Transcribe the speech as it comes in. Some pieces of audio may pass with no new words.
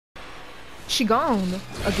She gone.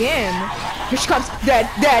 Again. Here she comes. Dead,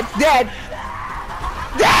 dead, dead.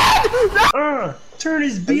 Dead! Turn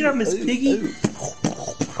his beat on Miss Piggy.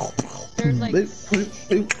 There's like... Still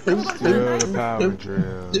the power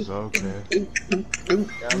drills, okay.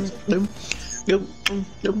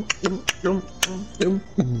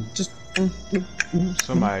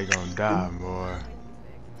 Somebody gonna die, boy.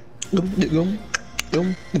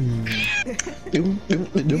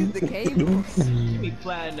 Use the cables. Give me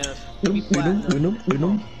platinum. Give me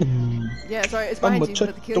platinum. Yeah, sorry, it's behind you,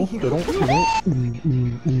 but to kill you.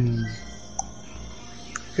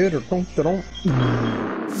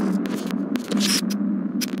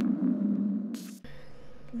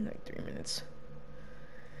 Like 3 minutes.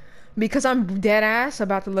 Because I'm dead ass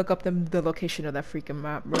about to look up the location of that freaking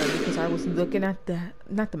map, bro. Because I was looking at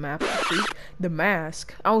not the map, the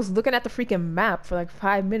mask. I was looking at the freaking map for like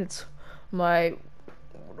 5 minutes. I'm like,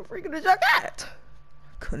 where the freak is the junk at?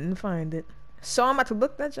 Couldn't find it. So I'm about to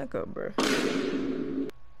look that junk up, bro.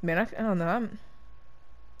 Man, I don't know.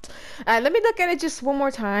 Alright, let me look at it just one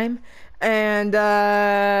more time. And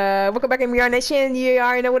welcome back in VR Nation. You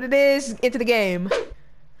already know what it is. Into the game.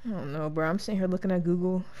 I don't know, bro. I'm sitting here looking at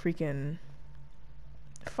Google. Freaking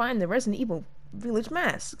find the Resident Evil Village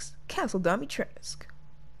masks. Castle Dimitrescu.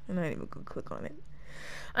 And I ain't even gonna click on it.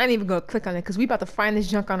 I ain't even gonna click on it because we about to find this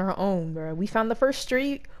junk on our own, bro. We found the first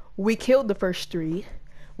street. We killed the first street.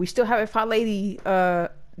 We still haven't fought Lady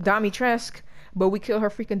Dimitrescu, but we killed her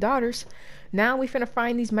freaking daughters. Now we finna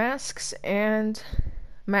find these masks and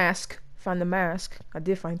find the mask. I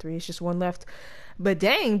did find 3. It's just 1 left. But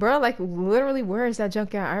dang, bro, like literally, where is that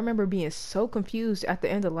junk at? I remember being so confused at the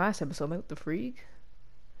end of the last episode. Like, what the freak?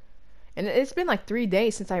 And it's been like 3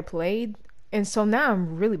 days since I played, and so now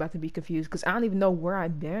I'm really about to be confused because I don't even know where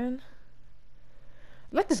I've been.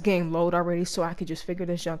 Let this game load already so I could just figure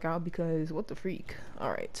this junk out because what the freak?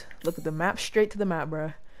 All right, look at the map, straight to the map,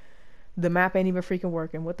 bruh. The map ain't even freaking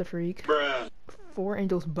working. What the freak? Bruh. 4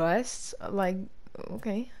 angels busts. Like,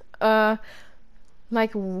 okay.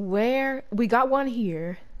 Like where? We got one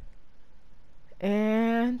here.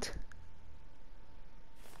 And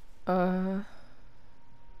no,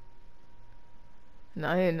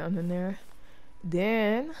 ain't nothing there.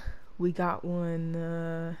 Then we got one.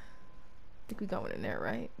 I think we got one in there,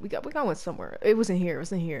 right? We got one somewhere. It was in here. It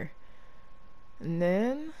was in here. And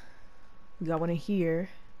then we got one in here,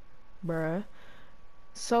 bruh.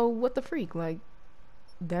 So what the freak? Like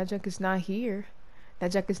that junk is not here.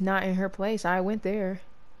 That junk is not in her place. I went there.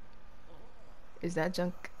 Is that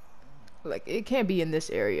junk? Like, it can't be in this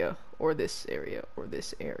area, or this area, or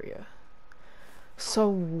this area. So,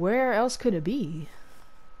 where else could it be?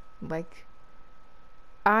 Like,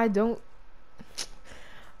 I don't...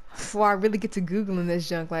 Before I really get to Googling this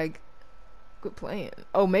junk, like, quit playing.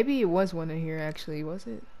 Oh, maybe it was one in here, actually. Was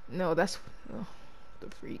it? No, that's... Oh, the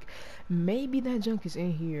freak. Maybe that junk is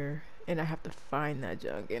in here, and I have to find that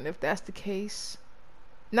junk. And if that's the case...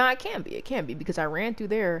 No, it can't be. It can't be because I ran through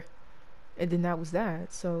there, and then that was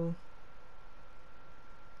that. So,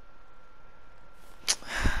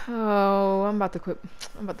 oh, I'm about to quit.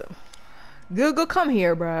 I'm about to Google, come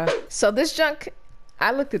here, bruh. So this junk,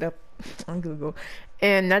 I looked it up on Google,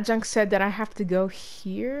 and that junk said that I have to go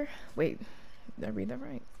here. Wait, did I read that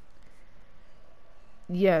right?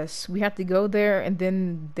 Yes, we have to go there, and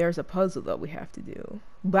then there's a puzzle that we have to do.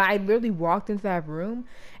 But I literally walked into that room,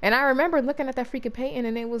 and I remember looking at that freaking painting,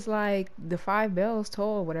 and it was like the 5 bells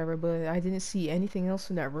toll or whatever, but I didn't see anything else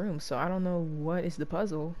in that room, so I don't know what is the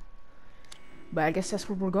puzzle. But I guess that's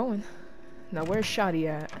where we're going. Now, where's Shotty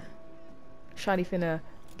at? Shotty finna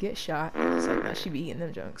get shot. It's like, nah, she be eating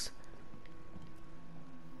them junks.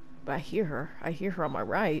 But I hear her. I hear her on my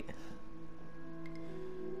right.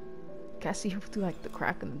 Can I see her through like the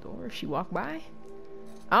crack in the door if she walked by?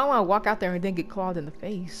 I don't want to walk out there and then get clawed in the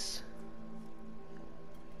face.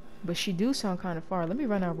 But she do sound kind of far. Let me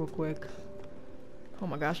run out real quick. Oh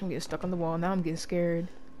my gosh, I'm getting stuck on the wall. Now I'm getting scared.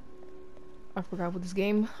 I forgot what this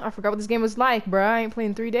game was like, bruh. I ain't played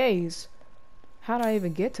in 3 days. How'd I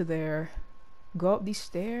even get to there? Go up these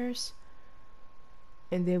stairs?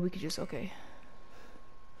 And then we could just, okay.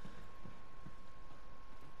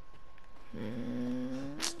 Let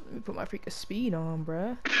me put my freaking speed on,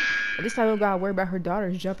 bruh. At least I don't gotta worry about her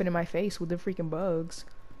daughters jumping in my face with the freaking bugs.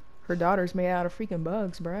 Her daughter's made out of freaking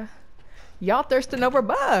bugs, bruh. Y'all thirsting over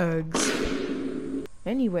bugs.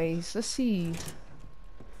 Anyways, let's see.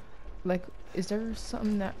 Like, is there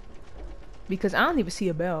something that... Because I don't even see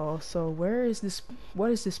a bell, so where is this...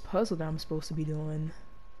 What is this puzzle that I'm supposed to be doing?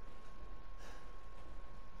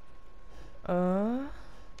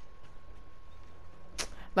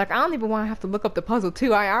 Like, I don't even want to have to look up the puzzle,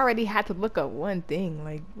 too. I already had to look up one thing.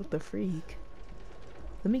 Like, what the freak?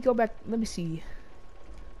 Let me go back. Let me see.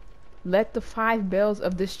 Let the 5 bells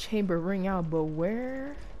of this chamber ring out, but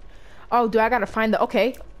where? Oh, do I gotta find the...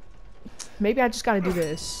 Okay. Maybe I just gotta do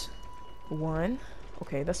this. 1.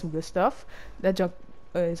 Okay, that's some good stuff. That junk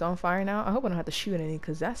is on fire now. I hope I don't have to shoot any,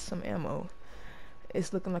 because that's some ammo.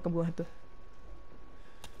 It's looking like I'm gonna have to...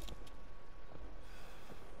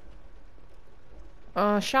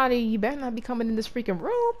 Shawty, you better not be coming in this freaking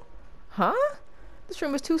room. Huh? This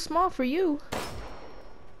room is too small for you.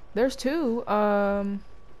 There's 2.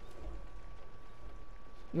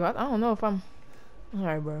 Yo, I don't know if I'm...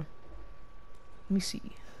 Alright, bro. Let me see.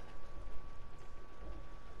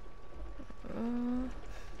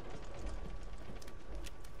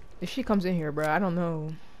 If she comes in here, bro, I don't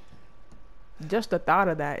know. Just the thought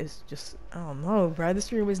of that is just... I don't know, bro.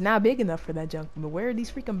 This room is not big enough for that junk. But where are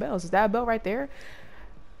these freaking bells? Is that a bell right there?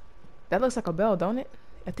 That looks like a bell, don't it?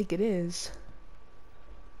 I think it is.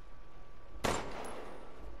 I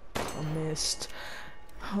missed.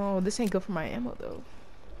 Oh, this ain't good for my ammo, though.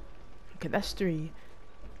 Okay, that's 3.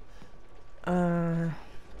 Bruh,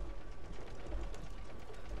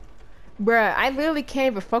 I literally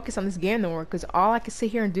can't even focus on this game no more because all I can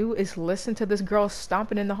sit here and do is listen to this girl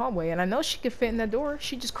stomping in the hallway. And I know she could fit in that door.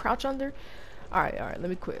 She just crouch under. Alright, let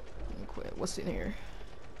me quit. What's in here?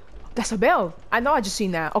 That's a bell. I know I just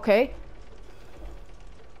seen that. Okay.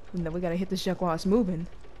 And then we gotta hit this junk while it's moving.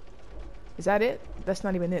 Is that it? That's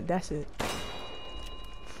not even it. That's it.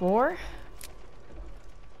 4,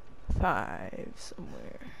 5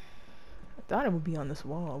 somewhere. I thought it would be on this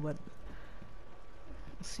wall, but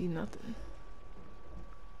I see nothing.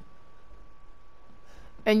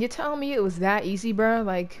 And you're telling me it was that easy, bro?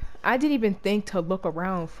 Like, I didn't even think to look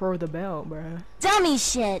around for the bell, bro. Dummy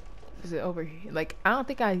shit. Is it over here? Like, I don't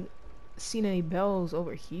think I seen any bells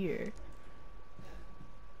over here.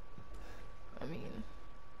 I mean,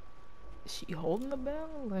 is she holding the bell?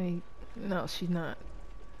 Like, no, she's not.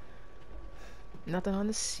 Nothing on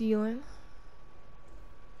the ceiling.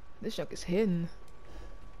 This junk is hidden.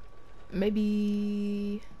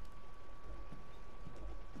 Maybe...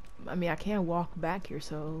 I mean, I can't walk back here,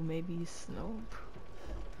 so maybe it's... Nope.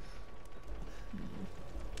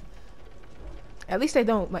 At least they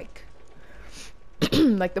don't, like...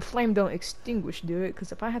 like, the flame don't extinguish, do it?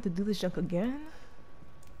 Because if I had to do this junk again...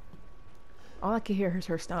 All I can hear is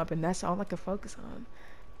her stomping. That's all I can focus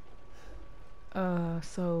on.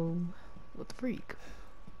 So... What the freak?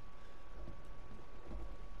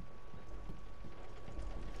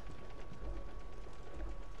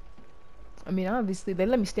 I mean, obviously, they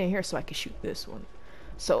let me stand here so I can shoot this one.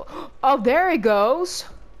 So, oh, there it goes.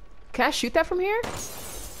 Can I shoot that from here?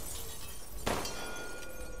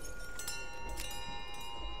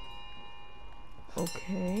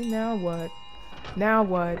 Okay, now what? Now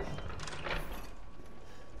what?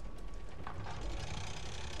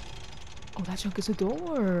 Oh, that junk is a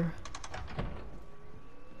door.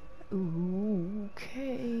 Ooh,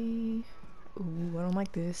 okay. Ooh, I don't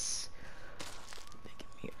like this. They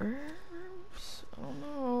give me herbs. I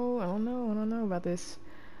don't know about this.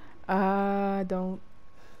 I don't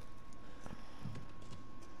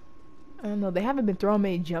know. They haven't been throwing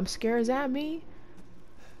many jump scares at me,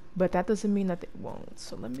 but that doesn't mean that they won't.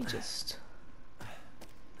 So let me just...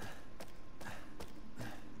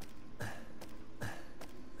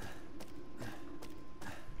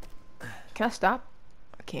 Can I stop?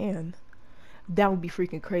 I can. That would be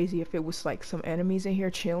freaking crazy if it was like some enemies in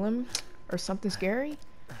here chilling or something scary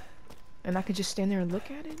and I could just stand there and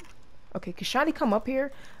look at it. Okay, could Shani come up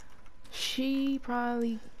here? She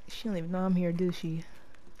don't even know I'm here, does she?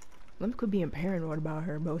 Let me quit being paranoid about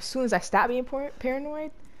her, but as soon as I stop being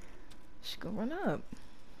paranoid, she gonna run up.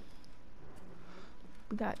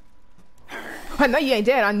 We got... I know you ain't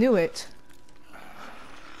dead, I knew it.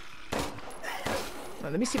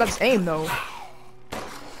 Let me see about this aim, though.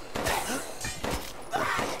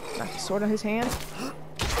 Knock the sword on his hand.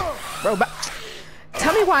 Bro,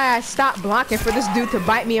 tell me why I stopped blocking for this dude to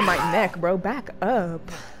bite me in my neck, bro. Back up.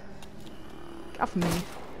 Get off me.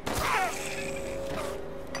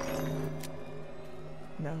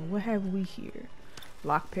 Now, what have we here?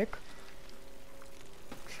 Lockpick.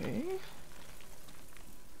 Okay.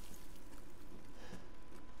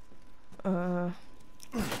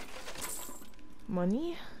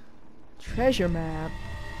 Money. Treasure map.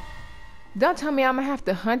 Don't tell me I'm gonna have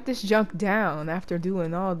to hunt this junk down after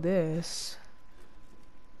doing all this.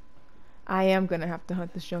 I am gonna have to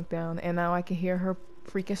hunt this junk down, and now I can hear her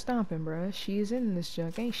freaking stomping, bruh. She's in this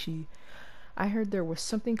junk, ain't she? I heard there was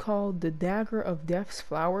something called the Dagger of Death's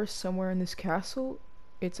Flowers somewhere in this castle.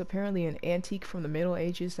 It's apparently an antique from the Middle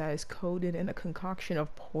Ages that is coated in a concoction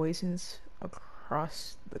of poisons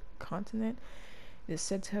across the continent. It is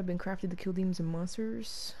said to have been crafted to kill demons and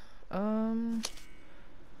monsters. It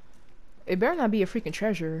better not be a freaking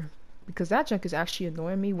treasure, because that junk is actually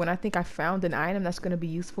annoying me when I think I found an item that's gonna be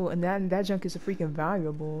useful, and that junk is a freaking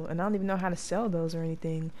valuable, and I don't even know how to sell those or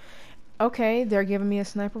anything. Okay, they're giving me a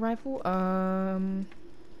sniper rifle.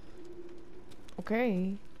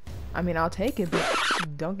 Okay. I mean, I'll take it, but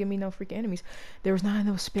don't give me no freaking enemies. There was not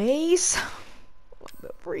enough space. What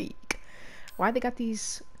the freak? Why they got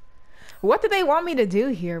these? What do they want me to do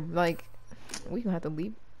here? Like, we gonna have to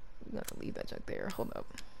leave. We gonna have to leave that junk there. Hold up.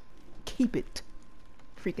 Keep it.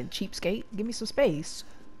 Freaking cheapskate. Give me some space.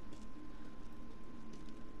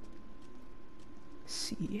 Let's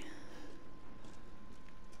see.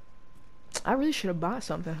 I really should have bought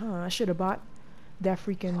something, huh? I should have bought that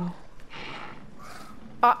freaking...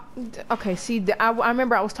 okay, see, I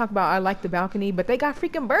remember I was talking about I like the balcony, but they got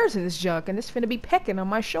freaking birds in this junk, and it's finna be pecking on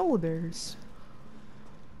my shoulders.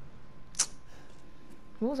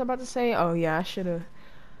 What was I about to say? Oh, yeah, I should have...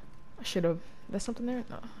 There's something there?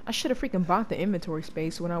 No. I should have freaking bought the inventory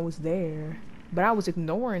space when I was there. But I was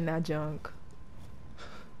ignoring that junk.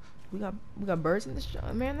 We got birds in this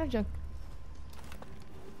junk. Man, that junk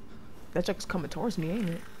is coming towards me, ain't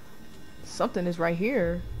it? Something is right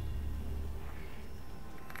here.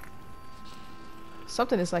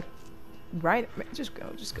 Something is like right. Man, just go.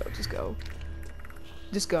 Just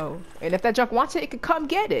go. And if that junk wants it, it can come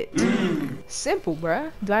get it. Simple, bruh.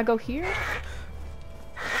 Do I go here?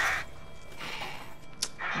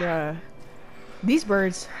 These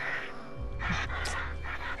birds.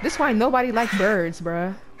 This is why nobody likes birds,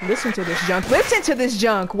 bruh. Listen to this junk. Listen to this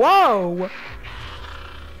junk. Whoa.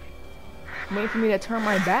 Waiting for me to turn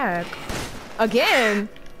my back. Again.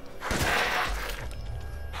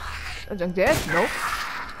 That junk dead? Nope.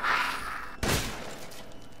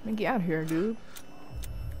 Man, get out of here, dude.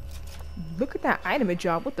 Look at that item it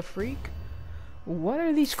dropped. What the freak? What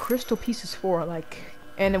are these crystal pieces for? Like,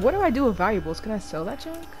 and what do I do with valuables? Can I sell that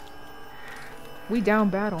junk? We down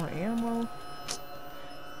bad on ammo.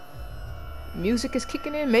 Music is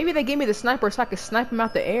kicking in. Maybe they gave me the sniper so I could snipe him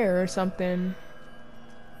out the air or something.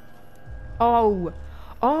 Oh,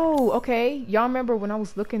 okay. Y'all remember when I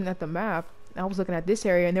was looking at the map? I was looking at this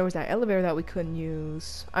area and there was that elevator that we couldn't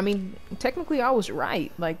use. I mean, technically I was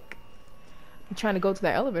right. Like, I'm trying to go to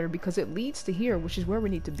that elevator because it leads to here, which is where we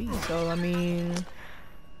need to be. So, I mean,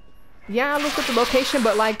 yeah, I looked at the location,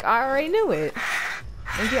 but like, I already knew it.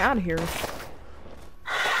 And get out of here.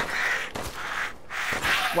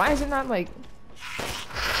 Why is it not like...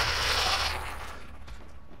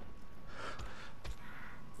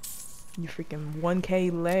 You freaking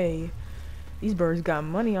 1K lay. These birds got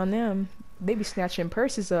money on them. They be snatching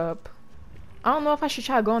purses up. I don't know if I should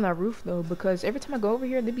try to go on that roof though, because every time I go over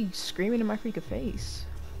here, they be screaming in my freaking face.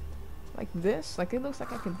 Like this. Like it looks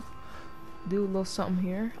like I can do a little something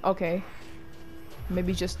here. Okay.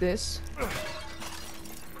 Maybe just this.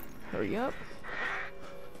 Hurry up.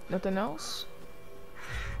 Nothing else?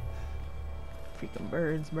 Freaking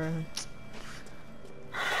birds, bro.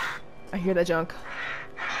 I hear that junk.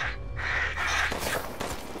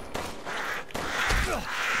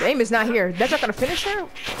 The aim is not here. That's not gonna finish her?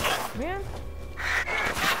 Man.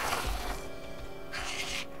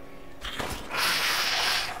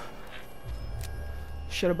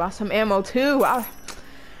 Should have bought some ammo too. I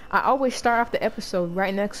always start off the episode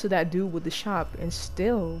right next to that dude with the shop and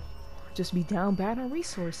still just be down bad on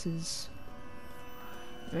resources.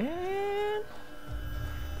 Man.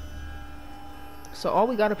 So all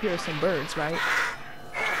we got up here is some birds, right?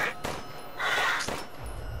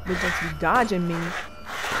 They just be dodging me.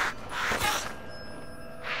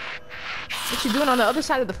 What you doing on the other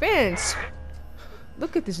side of the fence?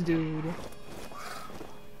 Look at this dude.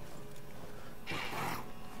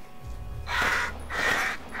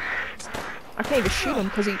 I can't even shoot him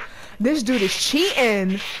because this dude is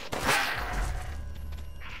cheating.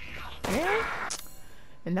 Yeah.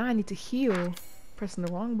 And now I need to heal. Pressing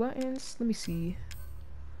the wrong buttons. Let me see.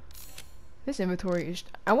 This inventory is...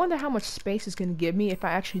 I wonder how much space it's gonna give me if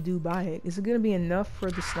I actually do buy it. Is it gonna be enough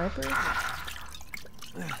for the sniper?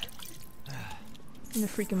 And the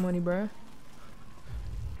freaking money, bruh.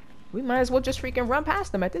 We might as well just freaking run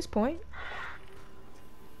past them at this point.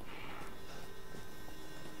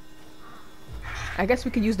 I guess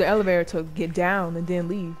we could use the elevator to get down and then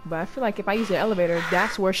leave. But I feel like if I use the elevator,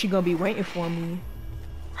 that's where she gonna be waiting for me.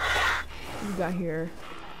 What we got here?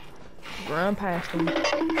 Run past them.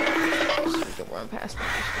 Just freaking run past them.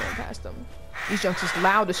 Just run past them. These junks is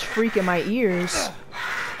loud as freak in my ears.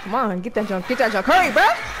 Come on, get that junk. Get that junk. Hurry,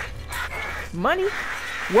 bruh! Money.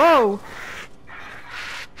 Whoa!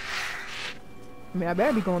 I mean, I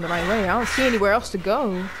better be going the right way. I don't see anywhere else to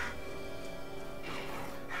go.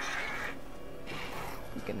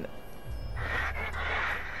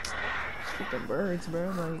 Freaking birds, bro.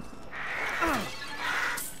 Like,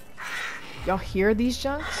 y'all hear these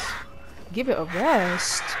junks? Give it a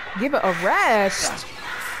rest. Give it a rest.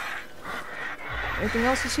 Anything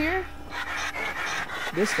else is here?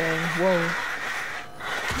 This thing. Whoa.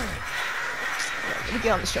 Let me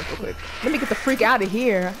get on this jump real quick. Let me get the freak out of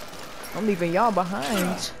here. I'm leaving y'all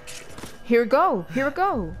behind. Here we go. Here we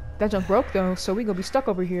go. That junk broke though, so we gonna be stuck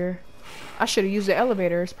over here. I should have used the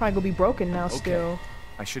elevator. It's probably gonna be broken now still.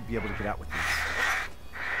 I should be able to get out with this.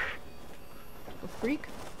 The freak.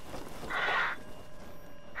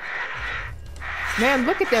 Man,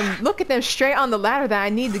 look at them. Look at them straight on the ladder that I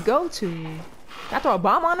need to go to. Can I throw a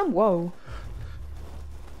bomb on them? Whoa.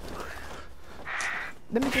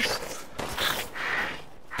 Let me just...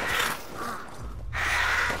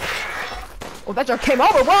 Oh, that junk came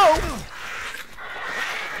over. Whoa!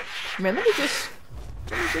 Man, let me just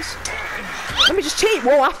cheat.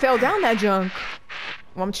 Whoa, I fell down that junk.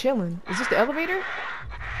 Well, I'm chilling. Is this the elevator?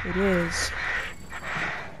 It is.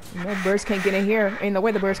 No birds can't get in here. Ain't no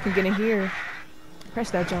way the birds can get in here.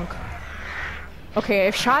 Press that junk. Okay,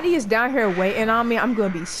 if Shadi is down here waiting on me, I'm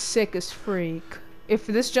gonna be sick as freak. If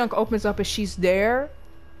this junk opens up and she's there...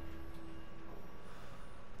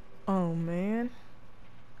 Oh, man.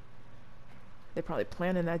 They're probably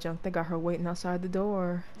planning that junk. They got her waiting outside the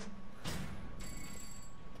door.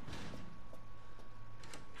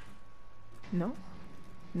 No?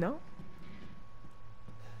 No?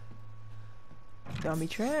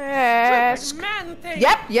 Dimitrescu.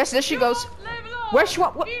 Yep, yes, there she goes. Where she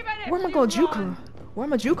want? Where am I gonna juke her? Where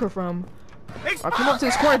am I juke her from? I'll come up to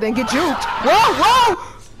this corner then get juked. Whoa, whoa!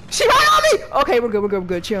 She right on me! Okay, we're good, we're good, we're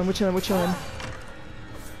good. Chilling, we're chilling, we're chilling.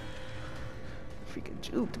 Freaking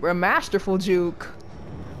juked. We're a masterful juke.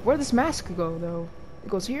 Where does this mask go though? It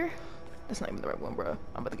goes here? That's not even the right one, bro.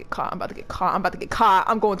 I'm about to get caught. I'm about to get caught. I'm about to get caught.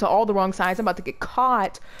 I'm going to all the wrong sides. I'm about to get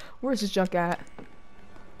caught. Where's this junk at?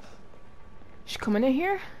 She coming in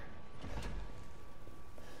here?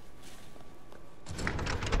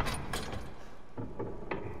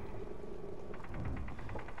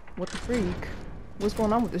 What the freak? What's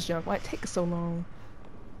going on with this junk? Why it take so long?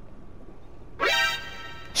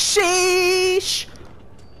 Sheesh!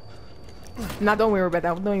 Nah, don't worry about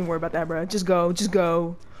that. Don't even worry about that, bro. Just go. Just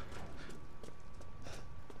go.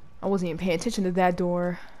 I wasn't even paying attention to that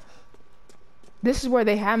door. This is where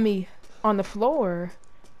they had me on the floor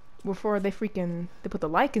before they put the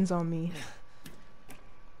lichens on me.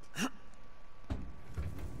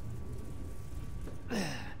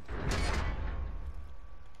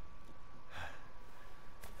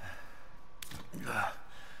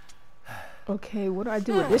 Okay, what do I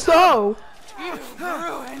do with this? Oh! You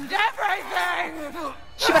ruined everything!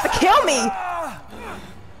 She about to kill me!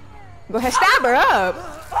 Go ahead, stab her up!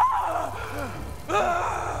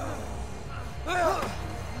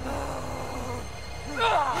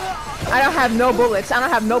 I don't have no bullets. I don't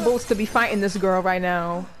have no bullets to be fighting this girl right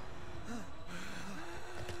now.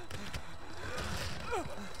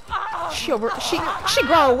 She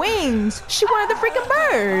growing wings. She one of the freaking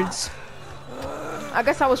birds. I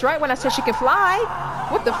guess I was right when I said she can fly.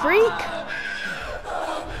 What the freak?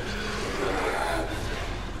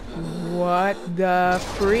 What the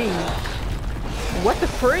freak? What the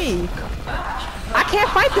freak? I can't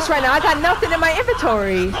fight this right now. I got nothing in my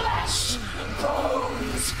inventory.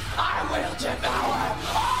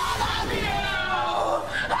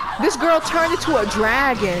 This girl turned into a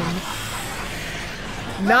dragon.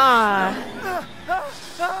 Nah.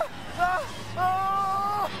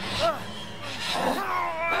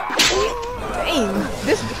 Dang,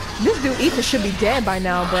 this dude Ethan should be dead by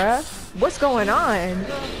now, bruh. What's going on?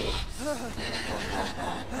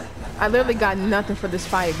 I literally got nothing for this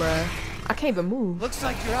fight, bruh. I can't even move. Looks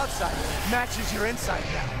like your outside matches your inside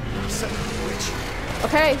now. Son of a bitch.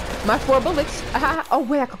 Okay, my 4 bullets. Oh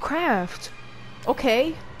wait, I could craft.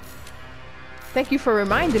 Okay. Thank you for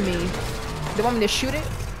reminding me. They want me to shoot it?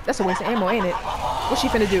 That's a waste of ammo, ain't it? What's she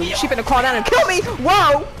finna do? She finna crawl down and kill me?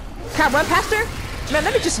 Whoa! Can I run past her? Man,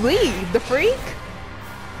 let me just leave. The freak?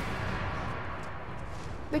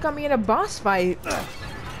 They got me in a boss fight.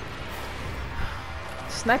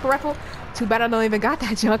 Sniper rifle? Too bad I don't even got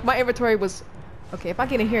that junk. My inventory was... Okay, if I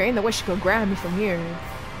get in here, ain't no way she could grab me from here.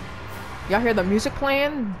 Y'all hear the music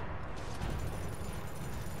playing?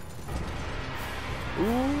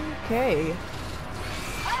 Okay.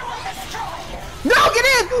 No, get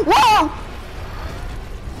in! Whoa!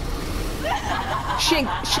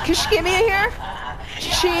 Can she get me in here?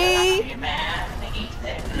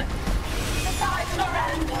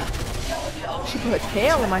 She put her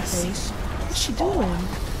tail in my face. What's she doing?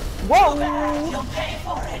 Whoa! You'll pay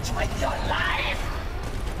for it with your life.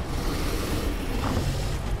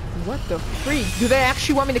 What the freak? Do they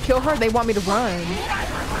actually want me to kill her? They want me to run.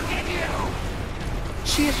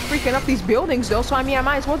 She is freaking up these buildings though, so I mean I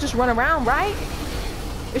might as well just run around, right?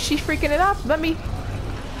 Is she freaking it up? Let me...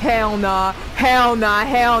 Hell nah. Hell nah.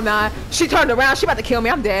 Hell nah. She turned around. She about to kill me.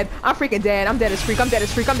 I'm dead. I'm freaking dead. I'm dead as freak. I'm dead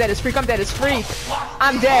as freak. I'm dead as freak. I'm dead as freak.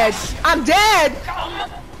 I'm dead. I'm dead!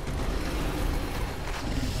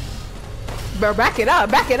 Bro, back it up.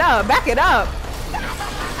 Back it up. Back it up.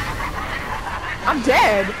 I'm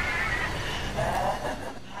dead.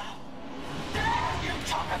 You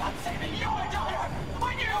talk about saving your daughter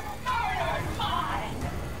when you murdered mine.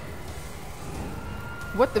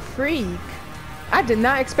 What the freak? I did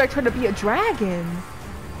not expect her to be a dragon.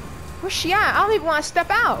 Where's she at? I don't even want to step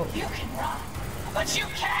out. You can run, but you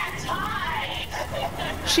can't hide.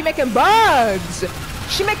 She making bugs.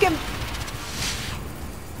 She making...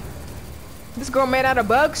 This girl made out of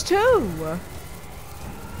bugs too.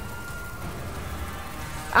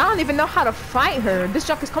 I don't even know how to fight her. This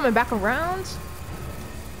junk is coming back around.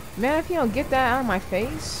 Man, if you don't get that out of my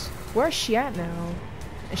face. Where's she at now?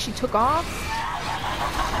 And she took off?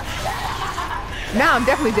 Now I'm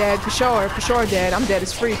definitely dead, for sure dead. I'm dead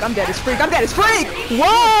as freak, I'm dead as freak, I'm dead as freak!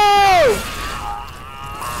 Whoa!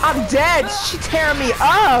 I'm dead, she tearing me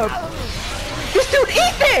up! This dude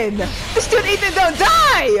Ethan! This dude Ethan don't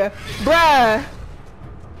die! Bruh.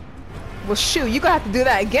 Well shoot, you gonna have to do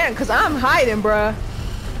that again, cause I'm hiding, bruh.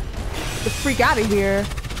 The freak out of here.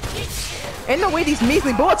 Ain't no way these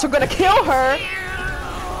measly bullets are gonna kill her!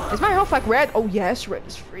 Is my health like red? Oh yes, red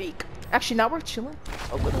is freak. Actually, now we're chilling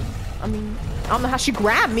a little. I mean, I don't know how she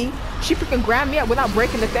grabbed me. She freaking grabbed me up without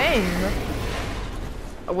breaking the thing.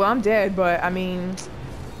 Well, I'm dead, but I mean...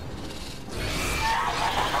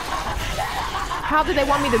 How did they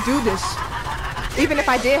want me to do this? Even if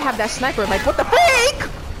I did have that sniper, like, what the freak?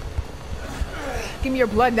 Give me your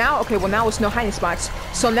blood now? Okay, well now it's no hiding spots.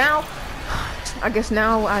 So now, I guess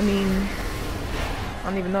now, I mean... I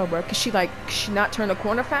don't even know, bro. Could she not turn the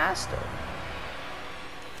corner fast? Or...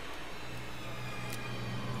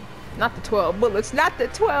 Not the 12 bullets. Not the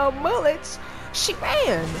 12 bullets. She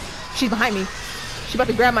ran. She's behind me. She about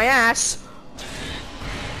to grab my ass.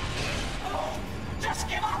 Just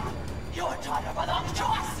give up. Your daughter belongs to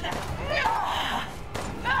us now.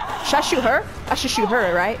 Should I shoot her? I should shoot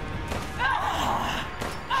her, right?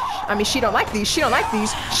 I mean, she don't like these. She don't like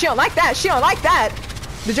these. She don't like that. She don't like that.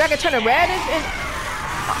 The dragon turned red and...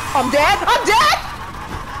 I'm dead. I'm dead.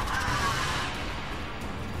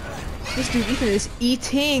 This dude Ethan is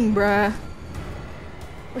eating, bruh.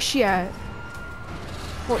 Where's she at?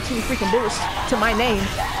 14 freaking bullets to my name.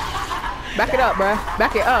 Back it up, bruh.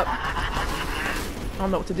 Back it up. I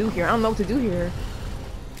don't know what to do here. I don't know what to do here.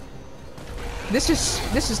 This is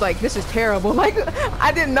terrible. Like,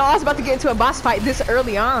 I didn't know I was about to get into a boss fight this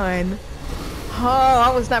early on. Oh,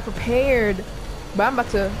 I was not prepared. But I'm about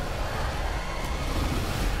to...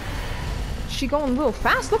 She going a little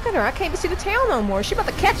fast. Look at her. I can't even see the tail no more. She about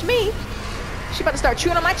to catch me. She about to start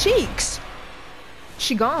chewing on my cheeks.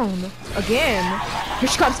 She gone. Again. Here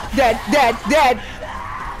she comes. Dead. Dead. Dead.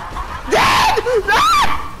 Dead!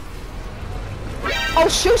 Ah! Oh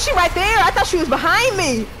shoot, she right there. I thought she was behind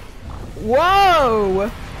me.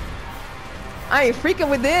 Whoa. I ain't freaking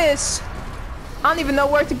with this. I don't even know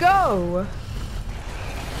where to go.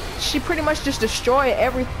 She pretty much just destroyed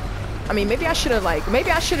every... I mean, maybe I should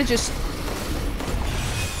have just...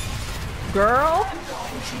 Girl?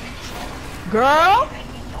 Girl?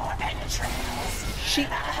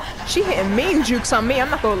 She hitting mean jukes on me, I'm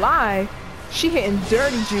not gonna lie. She hitting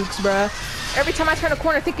dirty jukes, bruh. Every time I turn a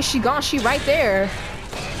corner thinking she gone, she right there.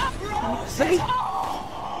 Let me...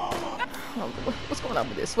 What's going on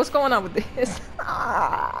with this? What's going on with this?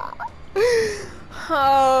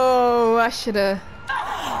 Oh, I should have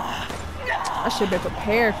been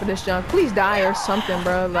prepared for this junk. Please die or something,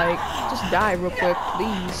 bro. Like, just die real quick,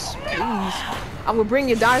 please. Please. I will bring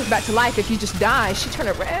your daughters back to life if you just die. She turned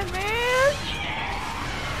red, man.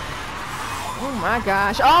 Oh my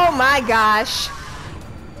gosh. Oh my gosh.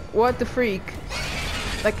 What the freak?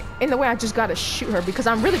 Like, in the way I just gotta shoot her because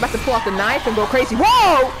I'm really about to pull out the knife and go crazy.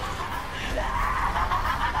 Whoa!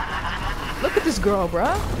 Look at this girl,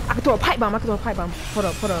 bruh. I can throw a pipe bomb. Hold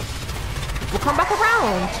up. We'll come back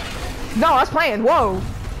around. No, I was playing. Whoa.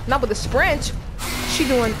 Not with the sprint. She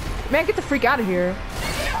doing... Man, get the freak out of here.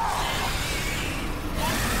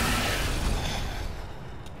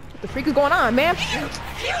 What the freak is going on, man?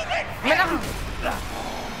 Man, I'm...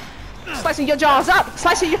 Slicing your jaws up.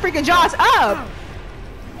 Slicing your freaking jaws up.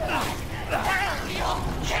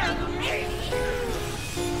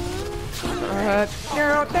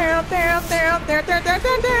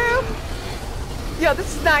 Yo,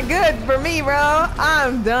 this is not good for me, bro.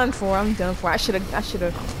 I'm done for. I should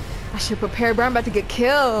prepare, bro. I'm about to get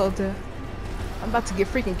killed. I'm about to get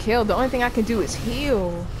freaking killed. The only thing I can do is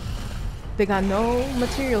heal. They got no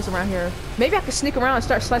materials around here. Maybe I could sneak around and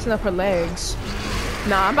start slicing up her legs.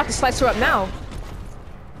 Nah, I'm about to slice her up now.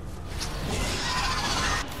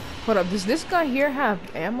 Hold up, does this guy here have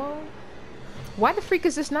ammo? Why the freak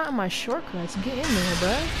is this not in my shortcuts? Get in there,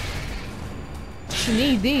 bruh. She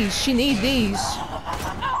need these. She need these.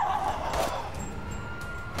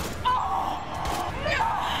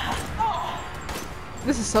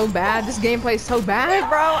 This is so bad. This gameplay is so bad,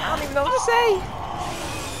 bro. I don't even know what to say.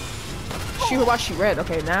 Shoot her while she red.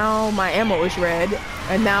 Okay, now my ammo is red.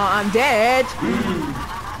 And now I'm dead.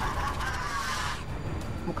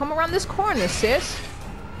 Well, come around this corner, sis.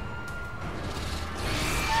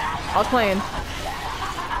 I was playing.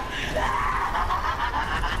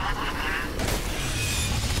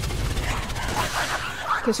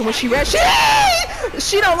 Okay, so when she red, she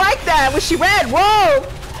don't like that. When she red, whoa.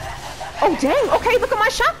 Oh, dang. Okay, look at my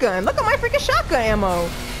shotgun. Look at my freaking shotgun ammo.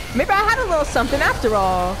 Maybe I had a little something after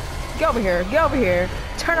all. Get over here. Get over here.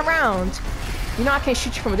 Turn around. You know I can't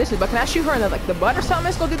shoot you from a distance, but can I shoot her in the butt or something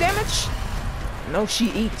that's gonna do damage? No,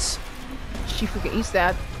 she eats. She freaking eats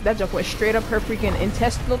that. That junk went straight up her freaking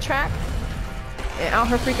intestinal tract and out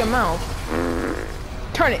her freaking mouth.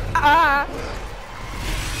 Turn it. Ah.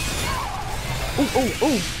 Ooh, ooh,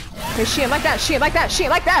 ooh. Okay, she ain't like that. She ain't like that. She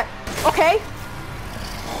ain't like that. Okay.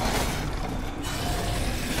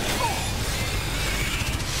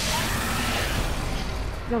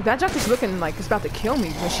 No, that junk is looking like it's about to kill me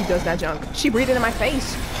when she does that junk. She breathing in my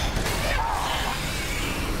face.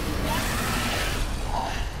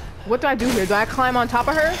 What do I do here? Do I climb on top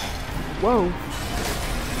of her? Whoa.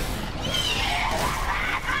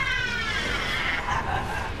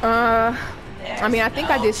 I mean, I think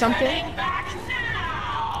I did something.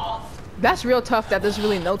 That's real tough that there's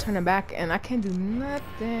really no turning back and I can't do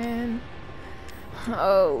nothing.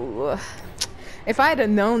 Oh. If I had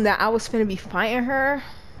known that I was finna be fighting her,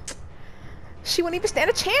 she wouldn't even stand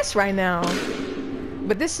a chance right now.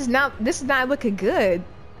 But this is not looking good.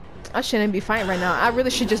 I shouldn't be fighting right now. I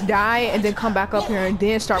really should just die and then come back up here and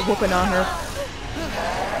then start whooping on her.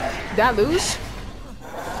 Did I lose?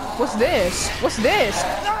 What's this? What's this?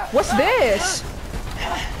 What's this?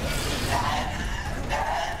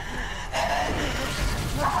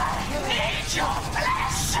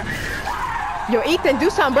 Yo, Ethan, do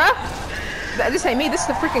something, bruh. This ain't me. This is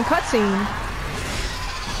the freaking cutscene.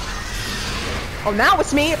 Oh, now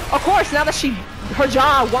it's me. Of course, now that her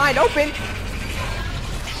jaw wide open.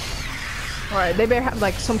 All right, they better have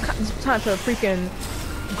like some type of freaking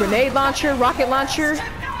grenade launcher, rocket launcher,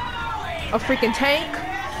 a freaking tank.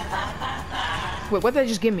 Wait, what did they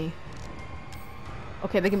just give me?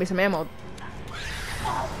 Okay, they give me some ammo.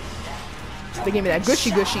 They gave me that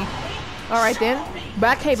gushy. All right then, but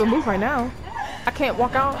I can't even move right now. I can't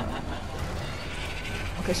walk out.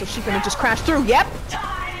 Okay, so she's gonna just crash through. Yep.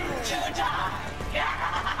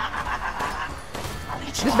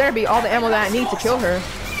 This better be all the ammo that I need to kill her.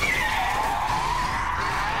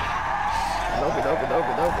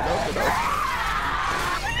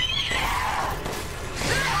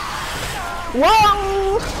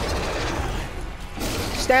 Whoa!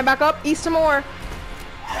 Stand back up, eat some more.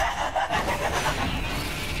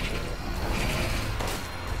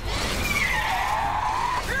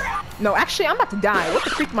 No, actually, I'm about to die. What the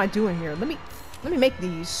freak am I doing here? Let me make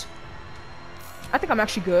these. I think I'm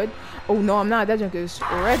actually good. Oh no, I'm not. That junk is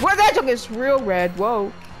red. Well, that junk is real red.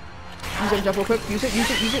 Whoa. Use that junk real quick. Use it.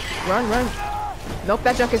 Run. Nope,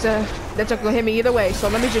 that junk gonna hit me either way. So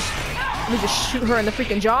let me just shoot her in the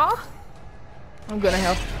freaking jaw. I'm gonna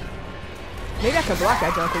help. Maybe I can block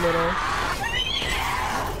that junk a little.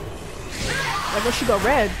 Like, where she go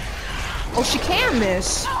red? Oh, she can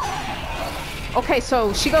miss. Okay,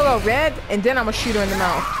 so she gonna go red, and then I'm gonna shoot her in the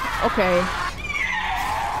mouth. Okay.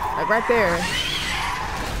 Like right there.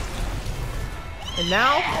 And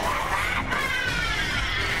now?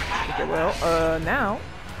 Okay, well, now.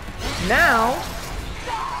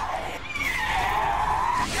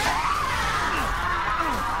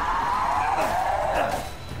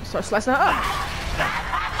 Start slicing her up.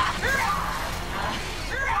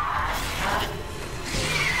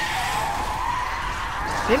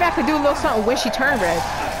 Maybe I could do a little something when she turned red.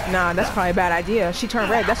 Nah, that's probably a bad idea. She turned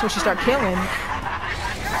red, that's when she started killing.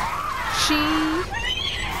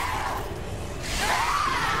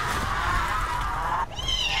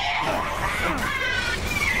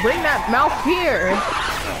 Bring that mouth here.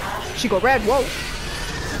 She go red, whoa.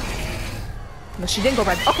 No, she didn't go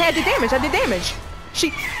right. Okay, I did damage. I did damage. She.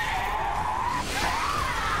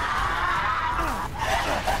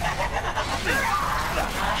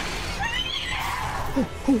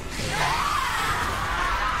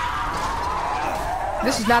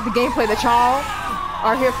 This is not the gameplay that y'all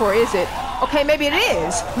are here for, is it? Okay, maybe it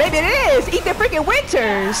is. Maybe it is. Eat the freaking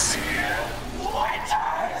winters.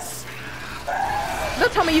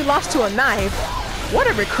 Don't tell me you lost to a knife. What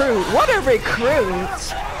a recruit. What a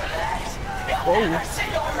recruit. Whoa.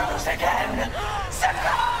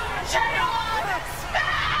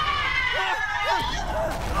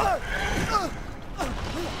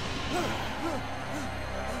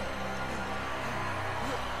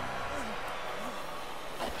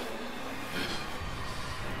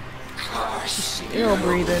 She's still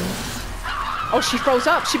breathing. Oh, she froze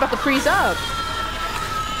up. She about to freeze up.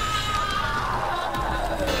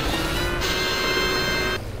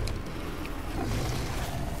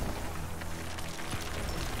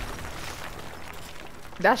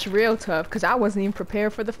 That's real tough, because I wasn't even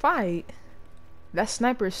prepared for the fight. That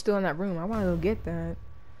sniper is still in that room. I want to go get that.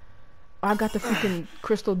 Oh, I got the freaking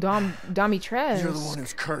crystal Dimitrescu. You're the one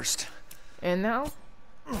who's cursed. And now?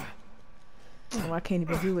 Oh, I can't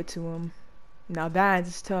even do it to him. Now that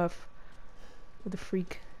is tough. What the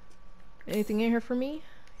freak? Anything in here for me?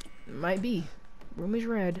 Might be. Room is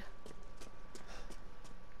red.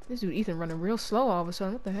 This dude Ethan running real slow all of a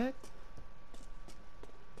sudden. What the heck?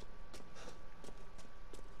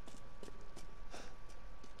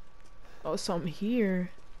 Oh, something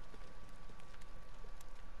here.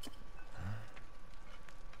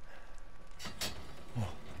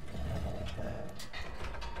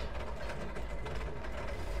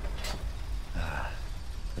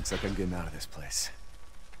 Looks like I'm getting out of this place.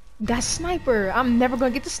 That sniper! I'm never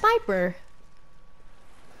gonna get the sniper!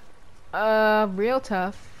 Real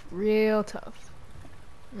tough. Real tough.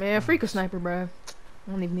 Man, freak a sniper, bruh.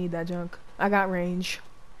 I don't even need that junk. I got range.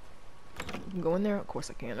 I can go in there? Of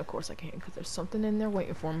course I can. Of course I can. Because there's something in there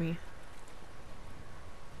waiting for me.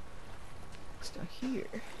 Still here.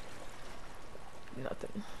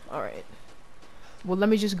 Nothing. Alright. Well, let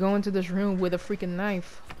me just go into this room with a freaking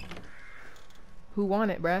knife. Who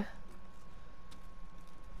want it, bruh?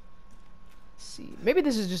 Let's see. Maybe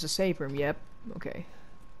this is just a save room. Yep. Okay.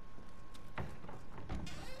 A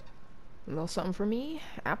little something for me?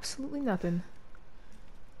 Absolutely nothing.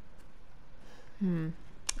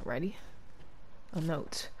 Alrighty. A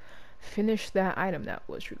note. Finish that item that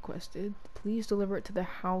was requested. Please deliver it to the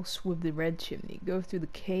house with the red chimney. Go through the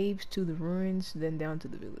caves to the ruins, then down to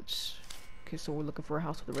the village. Okay, so we're looking for a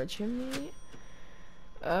house with a red chimney.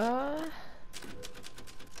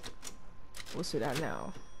 What's it at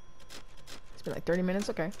now? It's been like 30 minutes.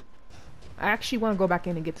 Okay. I actually want to go back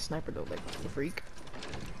in and get the sniper though, like the freak.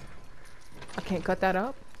 I can't cut that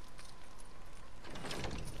up.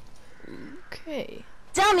 Okay.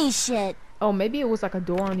 Dummy shit. Oh, maybe it was like a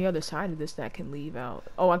door on the other side of this that I can leave out.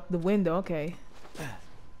 Oh, like the window. Okay.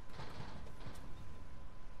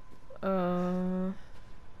 That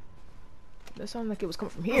sounded like it was coming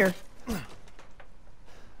from here.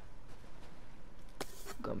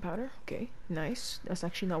 Gunpowder. Okay, nice. That's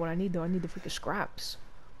actually not what I need though. I need the freaking scraps.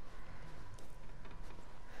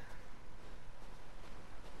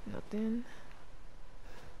 Nothing.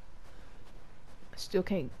 I still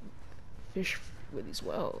can't fish with these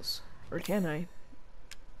wells. Or can I?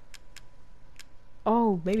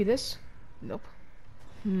 Oh, maybe this? Nope.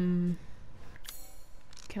 Can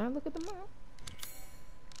I look at the map?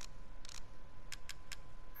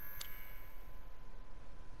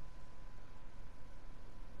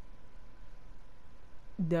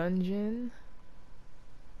 Dungeon.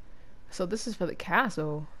 So this is for the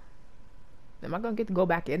castle. Am I gonna get to go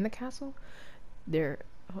back in the castle? There.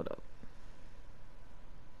 Hold up.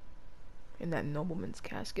 In that nobleman's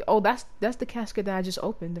casket. Oh, that's the casket that I just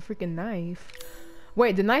opened. The freaking knife.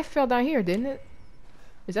 Wait, the knife fell down here, didn't it?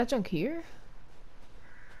 Is that junk here?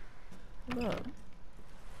 Hold up.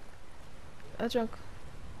 That junk.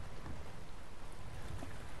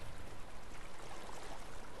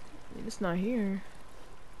 I mean, it's not here.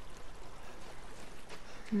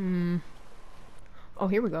 Oh,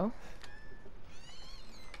 here we go.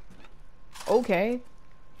 Okay.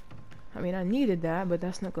 I mean, I needed that, but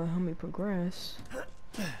that's not gonna help me progress.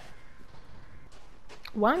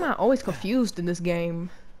 Why am I always confused in this game?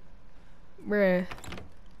 Bruh.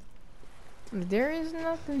 There is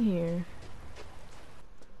nothing here.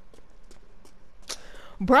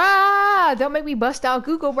 Bruh! Don't make me bust out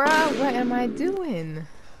Google, bruh! What am I doing?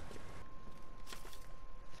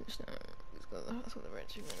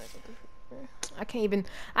 I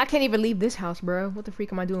can't even leave this house, bro. What the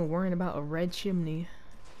freak am I doing worrying about a red chimney?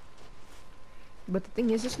 But the thing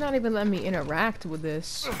is, it's not even letting me interact with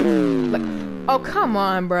this. Like, oh, come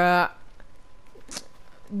on, bruh.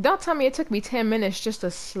 Don't tell me it took me 10 minutes just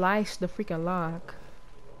to slice the freaking lock.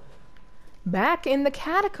 Back in the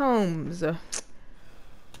catacombs.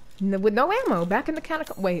 With no ammo. Back in the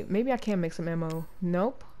catacombs. Wait, maybe I can make some ammo.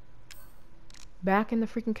 Nope. Back in the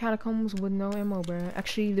freaking catacombs with no ammo, bruh.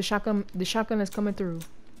 Actually, the shotgun is coming through.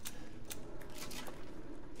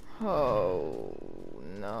 Oh,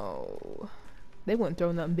 no. They wouldn't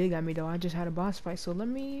throw nothing big at me, though. I just had a boss fight, so let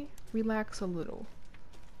me relax a little.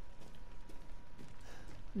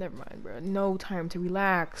 Never mind, bro. No time to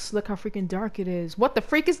relax. Look how freaking dark it is. What the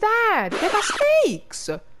freak is that? They got snakes!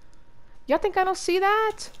 Y'all think I don't see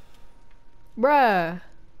that? Bruh.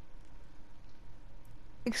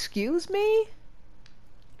 Excuse me?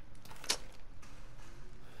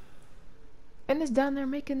 And it's down there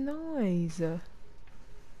making noise.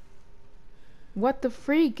 What the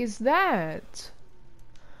freak is that?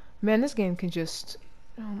 Man, this game can just...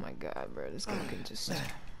 Oh my god, bro. This game can just...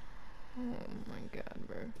 Oh my god,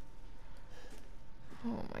 bro.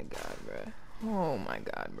 Oh my god, bro. Oh my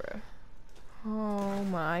god, bro. Oh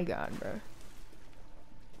my god, bro.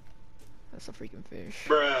 That's a freaking fish.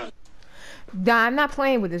 Bruh. Nah, I'm not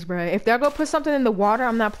playing with this, bro. If they're gonna put something in the water,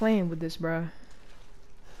 I'm not playing with this, bro.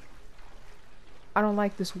 I don't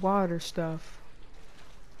like this water stuff.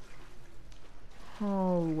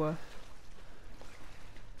 Oh.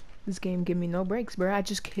 This game give me no breaks, bro. I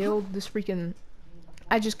just killed this freaking...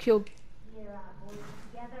 I just killed...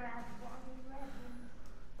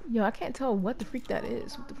 Yo, I can't tell what the freak that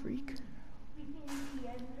is. What the freak?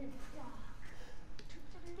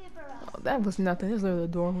 Oh, that was nothing. It was literally a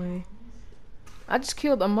doorway. I just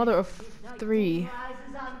killed a mother of 3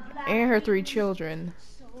 and her 3 children.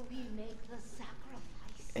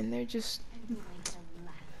 And they're just...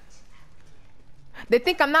 They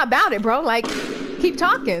think I'm not about it, bro. Like, keep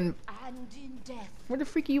talking. Where the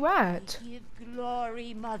freak are you at? Give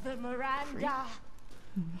glory, Mother Miranda.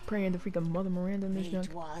 Praying to freaking Mother Miranda in this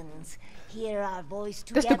junk. Ones, hear our voice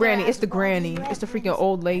That's the granny. It's the granny. It's the freaking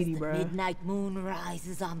old lady, bro. Midnight moon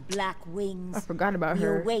rises on black wings. I forgot about we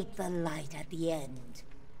her. await the light at the end.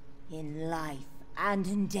 In life and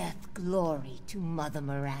in death, glory to Mother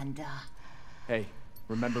Miranda. Hey,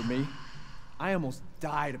 remember me? I almost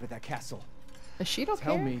died up at that castle. And she don't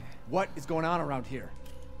Tell care. me, what is going on around here?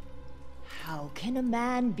 How can a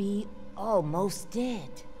man be almost dead?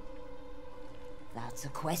 That's a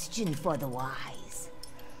question for the wise.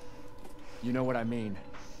 You know what I mean.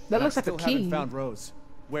 That But looks I like a still haven't key. found Rose.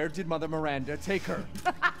 Where did Mother Miranda take her?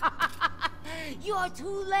 You're too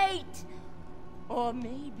late. Or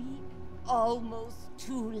maybe almost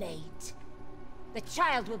too late. The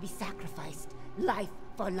child will be sacrificed, life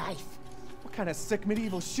for life. What kind of sick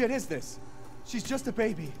medieval shit is this? She's just a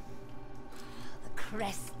baby. The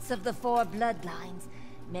crests of the 4 bloodlines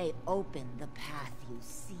may open the path you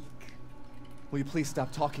seek. Will you please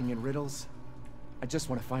stop talking in riddles? I just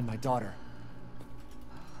want to find my daughter.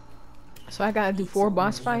 So I gotta do 4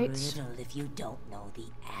 boss fights. Riddle if you don't know the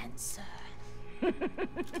answer.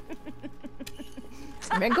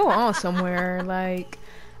 Man, go on somewhere. Like,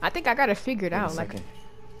 I think I gotta figure it Wait a out. Like, second.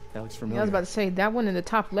 That looks I familiar. was about to say that one in the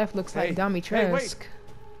top left looks like Hey, Dimitrescu. wait.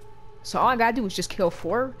 So all I gotta do is just kill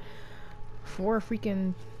 4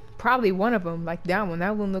 freaking. Probably one of them, like that one.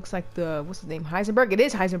 That one looks like the, what's his name? Heisenberg? It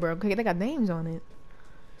is Heisenberg. Okay, they got names on it.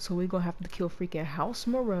 So we're gonna have to kill freaking House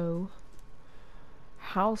Moreau.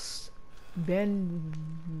 House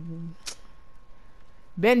Benviento,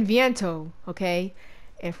 okay?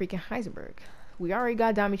 And freaking Heisenberg. We already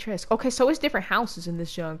got Dimitrescu. Okay, so it's different houses in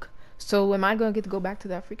this junk. So am I gonna get to go back to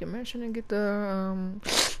that freaking mansion and get the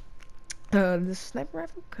sniper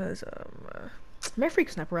rifle? Cause man, freak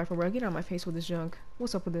sniper rifle, bro. Get out of my face with this junk.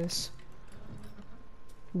 What's up with this?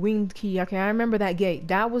 Winged key. Okay, I remember that gate.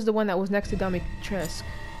 That was the one that was next to Dimitrescu.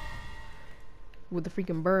 With the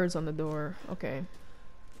freaking birds on the door. Okay.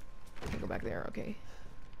 Go back there. Okay.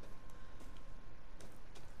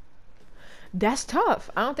 That's tough.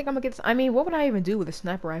 I don't think I'm gonna get... I mean, what would I even do with a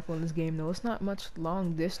sniper rifle in this game, though? It's not much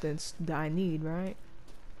long distance that I need, right?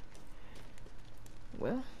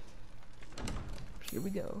 Well. Here we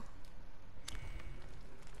go.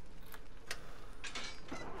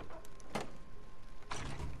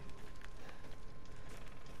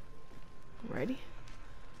 Ready?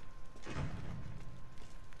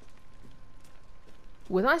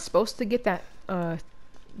 Was I supposed to get that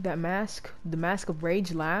that mask, the mask of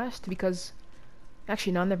rage last? Because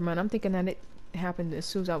actually no, never mind. I'm thinking that it happened as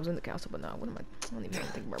soon as I was in the castle, but no, what am I don't even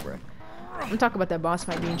think about, bro. I'm talking about that boss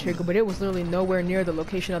fight being triggered, but it was literally nowhere near the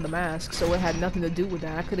location of the mask, so it had nothing to do with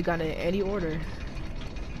that. I could have gotten it in any order.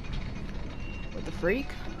 What the freak?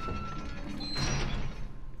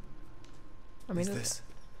 I mean, Is this?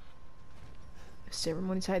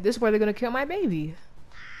 ceremony site. This is where they're gonna kill my baby.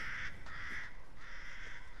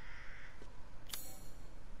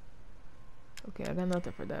 Okay, I got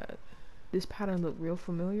nothing for that. This pattern look real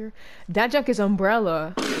familiar. That junk is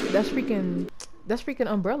Umbrella. That's freaking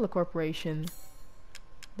Umbrella Corporation.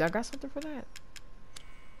 Did I got something for that?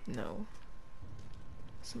 No.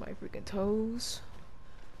 Somebody freaking toes.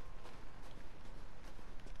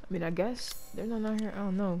 I mean, I guess they're not out here. I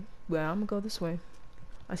don't know. Well, I'm gonna go this way.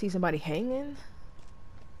 I see somebody hanging.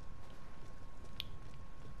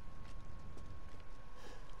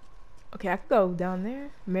 Okay, I could go down there.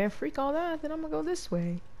 Man, freak all that. Then I'm gonna go this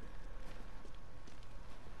way.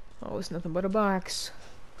 Oh, it's nothing but a box.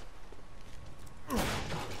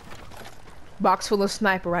 Box full of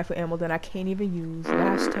sniper rifle ammo that I can't even use.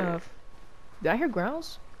 That's tough. Did I hear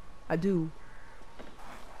growls? I do.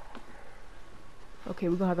 Okay,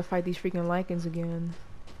 we're gonna have to fight these freaking lichens again.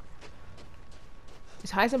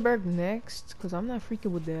 Is Heisenberg next? Cause I'm not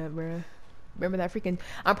freaking with that, bruh. Remember that freaking...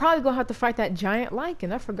 I'm probably gonna have to fight that giant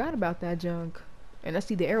lichen. I forgot about that junk. And I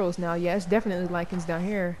see the arrows now. Yeah, it's definitely lichens down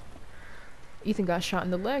here. Ethan got shot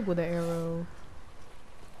in the leg with an arrow.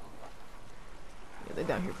 Yeah, they're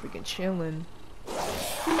down here freaking chilling.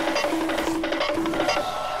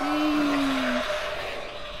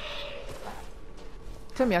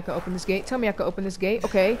 Tell me I can open this gate. Tell me I can open this gate.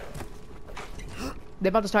 Okay. They're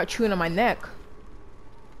about to start chewing on my neck.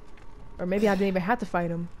 Or maybe I didn't even have to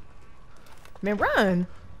fight him. Man, run!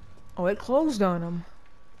 Oh, it closed on him.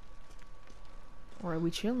 Or are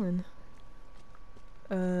we chilling?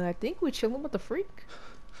 I think we're chilling with the freak.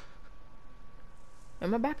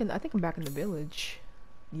 Am I back in? I think I'm back in the village.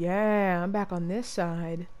 Yeah, I'm back on this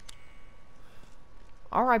side.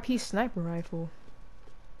 R.I.P. sniper rifle.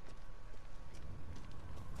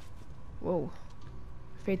 Whoa.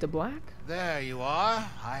 Fade to black? There you are.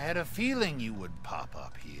 I had a feeling you would pop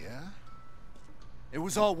up here. It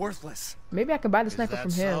was all worthless. Maybe I can buy the Is sniper that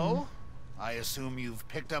from him. so? I assume you've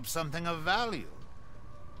picked up something of value.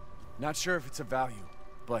 Not sure if it's of value,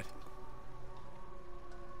 but...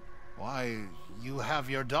 Why, you have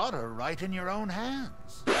your daughter right in your own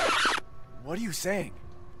hands. What are you saying?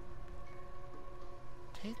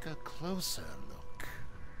 Take a closer look.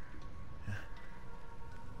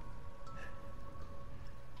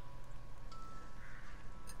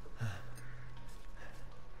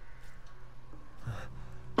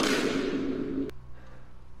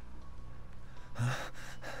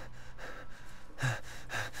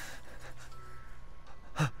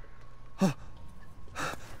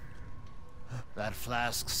 That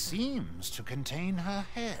flask seems to contain her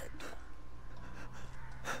head.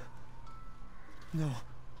 No.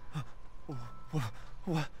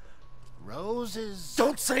 What? Roses.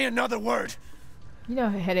 Don't say another word! You know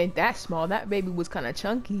her head ain't that small. That baby was kind of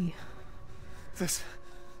chunky. This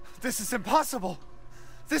is impossible!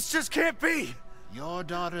 This just can't be! Your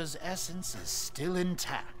daughter's essence is still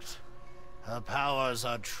intact. Her powers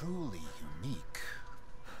are truly unique.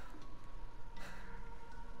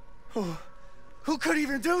 Who could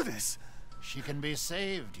even do this? She can be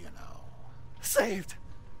saved, you know. Saved?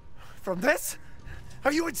 From this?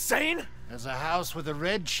 Are you insane? There's a house with a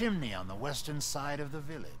red chimney on the western side of the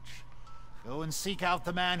village. Go and seek out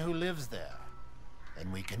the man who lives there.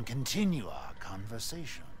 Then we can continue our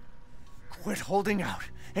conversation. Quit holding out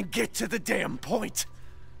and get to the damn point!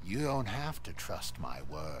 You don't have to trust my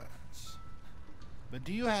words. But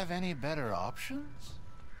do you have any better options?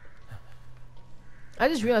 I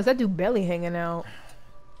just realized that dude belly hanging out.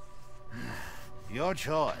 Your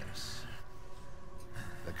choice.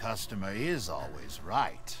 The customer is always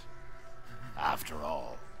right. After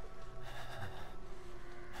all.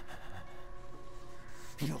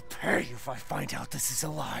 You'll pay if I find out this is a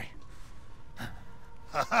lie.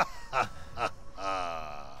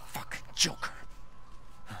 Fucking Joker.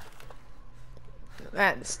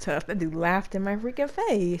 That's tough. That dude laughed in my freaking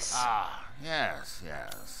face. Ah, yes.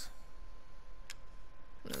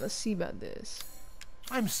 Let's see about this.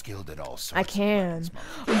 I'm skilled at all sorts I of can. weapons,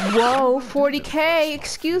 motherfucker. Whoa, 40K.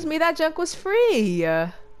 Excuse me, that junk was free.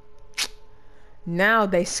 Now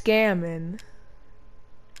they scamming.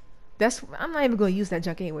 I'm not even gonna use that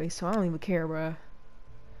junk anyway, so I don't even care, bruh.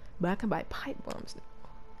 But I can buy pipe bombs now.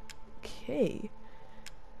 Okay.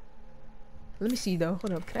 Let me see though.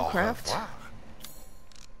 Hold up. Can I craft? Au revoir.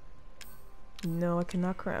 No, I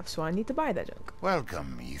cannot craft, so I need to buy that junk.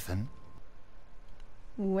 Welcome, Ethan.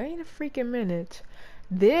 Wait a freaking minute.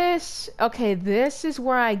 Okay, this is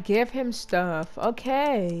where I give him stuff.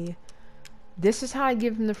 Okay. This is how I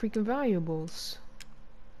give him the freaking valuables.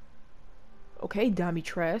 Okay,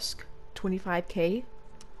 Dimitrescu. 25k.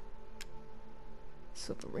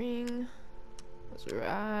 Silver ring. Laser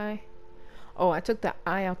eye. Oh, I took the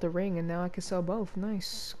eye out the ring and now I can sell both.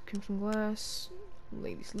 Nice. Crimson glass.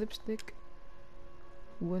 Lady's lipstick.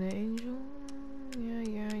 Wooden angel.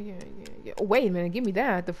 Yeah. Oh, wait a minute. Give me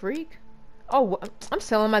that. The freak. Oh, I'm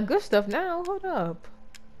selling my good stuff now. Hold up.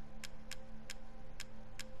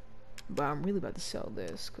 But I'm really about to sell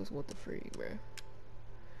this. Because what the freak, bro.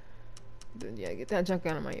 Then, yeah, get that junk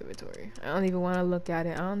out of my inventory. I don't even want to look at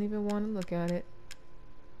it.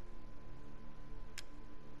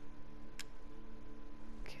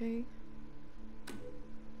 Okay.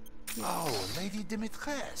 Oh, Lady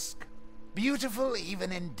Dimitrescu. Beautiful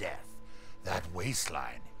even in death. That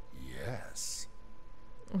waistline, yes.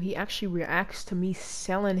 Oh, he actually reacts to me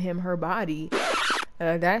selling him her body.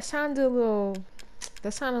 That sounded a little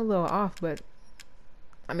off, but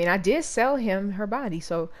I mean, I did sell him her body,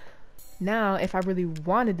 so now if I really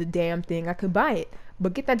wanted the damn thing, I could buy it.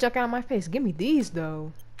 But get that junk out of my face. Give me these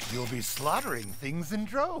though. You'll be slaughtering things in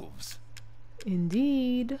droves.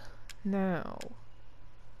 Indeed. Now,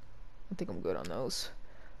 I think I'm good on those.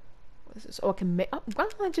 What is this? Oh, I can make. Oh, why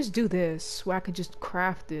don't I just do this? Where I could just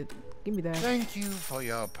craft it. Give me that. Thank you for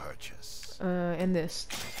your purchase. And this.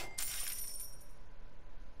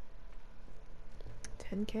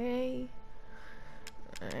 10k.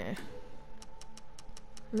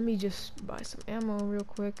 Let me just buy some ammo real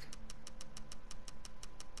quick.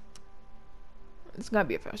 It's gotta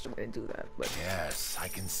be a faster way to do that, but Yes, I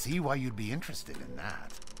can see why you'd be interested in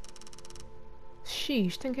that.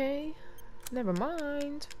 sheesh, 10k. Never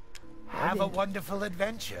mind. Have a wonderful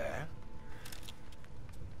adventure.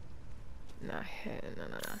 No.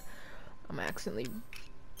 I'm accidentally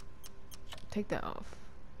take that off.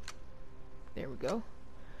 There we go.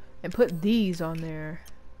 And put these on there.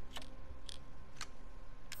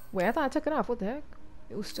 Wait, I thought I took it off. What the heck?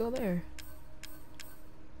 It was still there.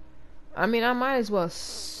 I mean, I might as well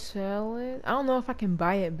sell it. I don't know if I can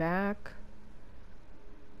buy it back.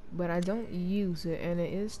 But I don't use it, and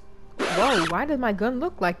it is... Whoa, why does my gun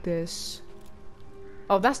look like this?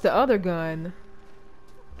 Oh, that's the other gun.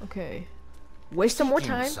 Okay. Waste some more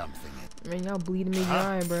time. I mean, y'all bleeding me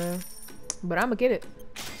dry, bruh. But I'ma get it.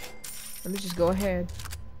 Let me just go ahead.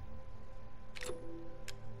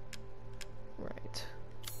 Right.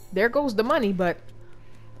 There goes the money, but...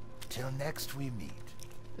 Till next we meet.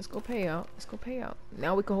 Let's go pay out.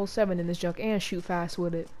 Now we can hold 7 in this junk and shoot fast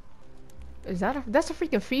with it. Is that a... That's a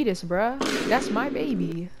freaking fetus, bruh. That's my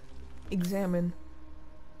baby. Examine.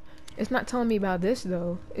 It's not telling me about this,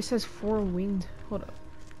 though. It says 4 winged. Hold up.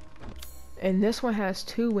 And this one has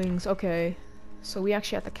 2 wings. Okay. So we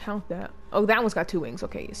actually have to count that. Oh, that one's got 2 wings.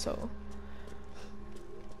 Okay, so...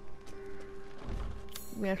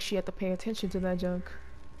 we actually have to pay attention to that junk.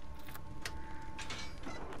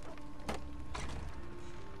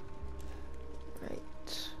 Right.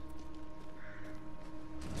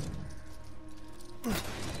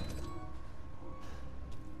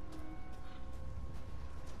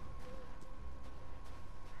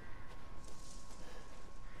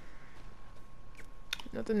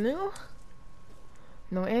 Nothing new?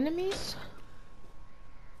 No enemies?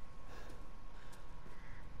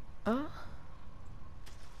 Okay.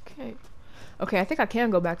 Okay, I think I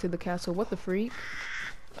can go back to the castle. What the freak?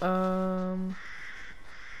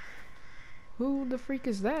 Who the freak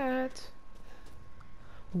is that?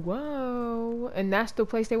 Whoa. And that's the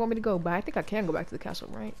place they want me to go. But I think I can go back to the castle,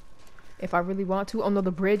 right? If I really want to. Oh no,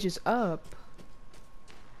 the bridge is up.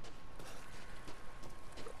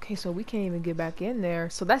 Okay, so we can't even get back in there.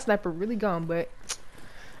 So that sniper really gone, but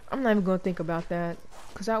I'm not even gonna think about that.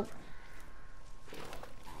 Cause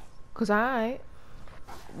I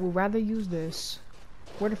would rather use this.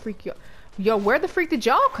 Where the freak yo, where the freak did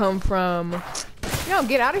y'all come from? Yo,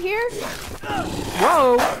 get out of here.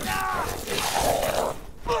 Whoa.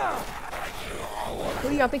 Who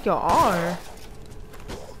do y'all think y'all are?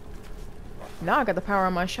 Now I got the power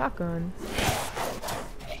on my shotgun.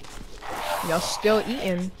 Y'all still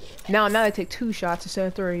eating. Now they take 2 shots instead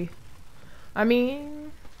of 3. I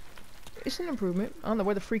mean, it's an improvement. I don't know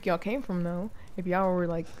where the freak y'all came from though. If y'all were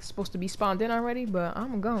like supposed to be spawned in already, but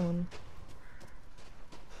I'm going.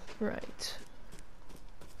 Right.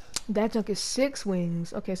 That junk is 6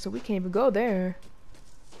 wings. Okay, so we can't even go there.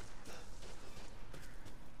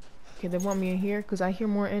 Okay, they want me in here because I hear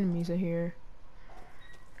more enemies in here.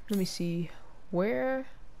 Let me see. Where?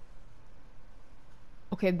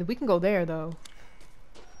 Okay, we can go there though.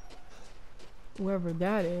 Wherever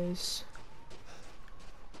that is.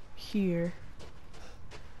 Here.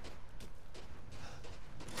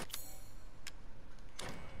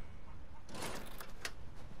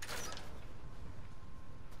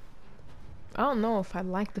 I don't know if I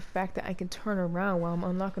like the fact that I can turn around while I'm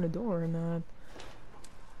unlocking the door or not.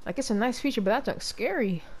 Like, it's a nice feature, but that's like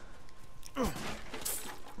scary.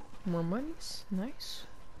 More monies, nice.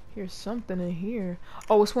 Here's something in here.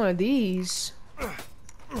 Oh, it's one of these. Okay,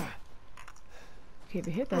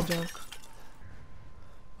 but hit that junk.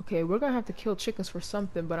 Okay, we're gonna have to kill chickens for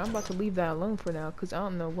something, but I'm about to leave that alone for now, because I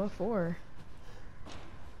don't know what for.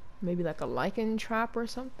 Maybe like a lichen trap or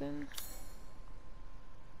something?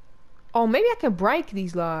 Oh, maybe I can break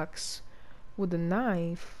these locks with a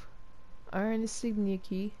knife. Iron insignia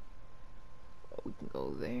key. Oh, we can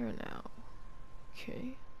go there now.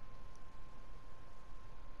 Okay.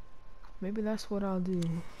 Maybe that's what I'll do.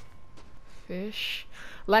 Fish.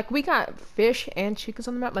 Like, we got fish and chickens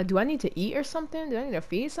on the map. Like, do I need to eat or something? Do I need to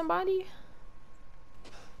feed somebody?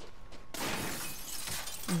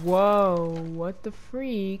 Whoa, what the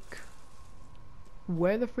freak?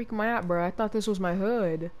 Where the freak am I at, bro? I thought this was my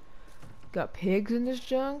hood. Got pigs in this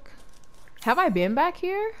junk? Have I been back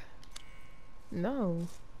here? No.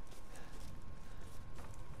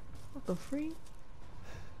 What the freak?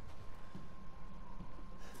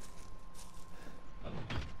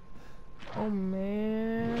 Oh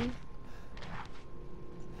man.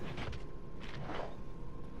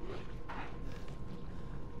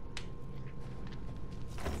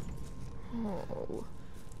 Oh.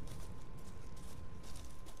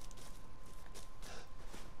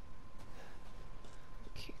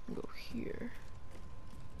 Okay, go here.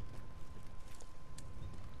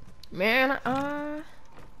 Man, I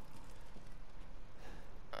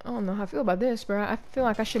don't know how I feel about this, bro. I feel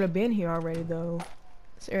like I should have been here already, though.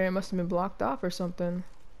 This area must have been blocked off or something.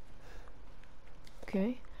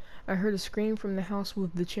 Okay. I heard a scream from the house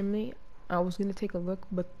with the chimney. I was gonna take a look,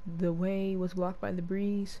 but the way was blocked by the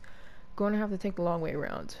breeze. Gonna have to take the long way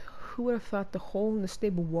around. Who would have thought the hole in the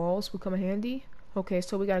stable walls would come in handy? Okay,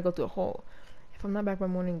 so we gotta go through the hole. If I'm not back by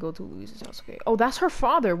morning, go to Louise's house. Okay. Oh, that's her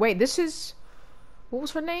father. Wait, this is... What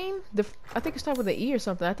was her name? I think it started with an E or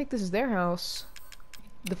something. I think this is their house.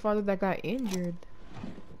 The father that got injured.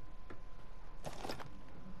 I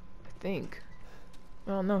think.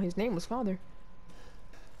 Oh no, his name was Father.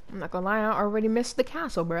 I'm not gonna lie, I already missed the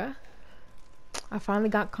castle, bruh. I finally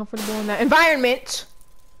got comfortable in that environment.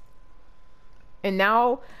 And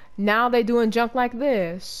now they doing junk like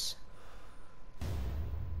this.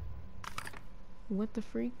 What the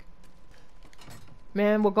freak?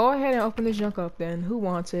 Man, well, go ahead and open this junk up then. Who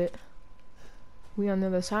wants it? We on the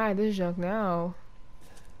other side of this junk now.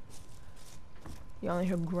 Y'all in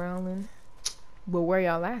here growling. But where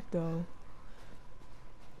y'all at, though?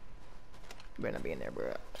 You better not be in there,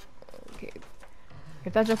 bro. Okay.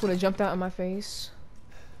 If that junk would have jumped out in my face.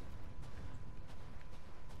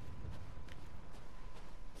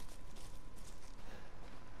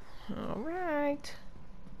 Alright.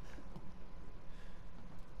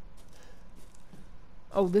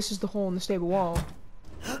 Oh, this is the hole in the stable wall.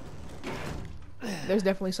 There's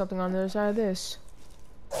definitely something on the other side of this.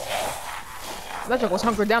 That junk was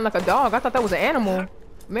hunkered down like a dog. I thought that was an animal.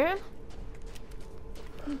 Man.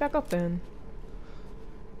 Let me back up then.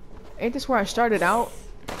 Ain't this where I started out?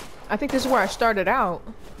 I think this is where I started out.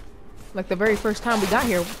 Like the very first time we got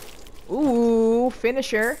here. Ooh,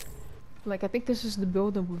 finisher. Like, I think this is the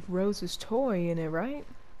building with Rose's toy in it, right?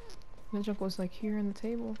 That junk was like here on the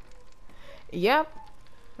table. Yep.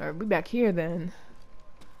 Alright, we back here then.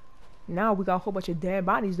 Now we got a whole bunch of dead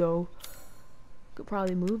bodies though. Could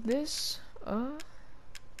probably move this. Yeah,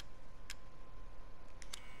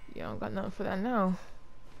 I don't got nothing for that now.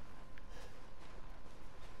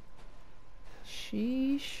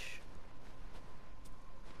 Sheesh.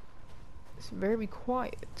 It's very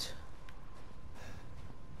quiet.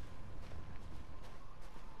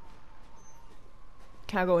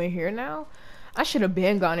 Can I go in here now? I should have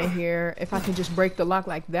been gone in here if I could just break the lock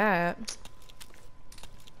like that.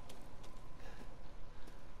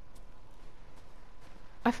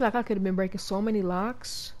 I feel like I could have been breaking so many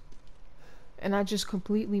locks. And I just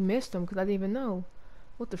completely missed them because I didn't even know.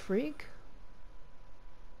 What the freak?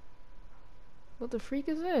 What the freak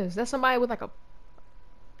is this? That's somebody with like a...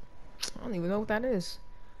 I don't even know what that is.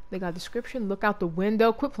 They got a description. Look out the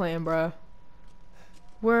window. Quit playing, bruh.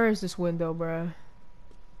 Where is this window, bruh?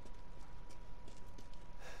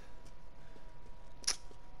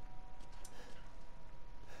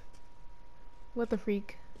 What the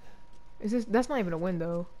freak? Is this... That's not even a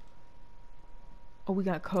window. Oh, we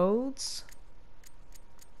got codes?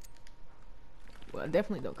 Well, I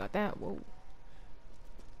definitely don't got that. Whoa.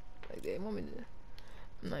 Like, they want me to...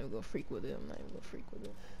 I'm not even gonna freak with it. I'm not even gonna freak with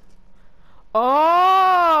it.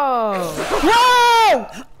 Oh!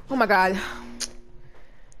 Whoa! Oh my god.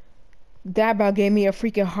 That about gave me a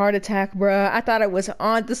freaking heart attack, bruh. I thought I was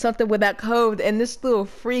on to something with that code, and this little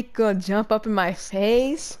freak gonna jump up in my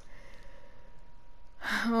face.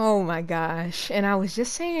 Oh my gosh. And I was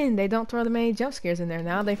just saying they don't throw the many jump scares in there.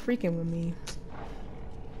 Now they freaking with me.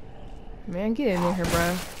 Man, get in there,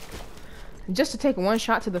 bruh. Just to take one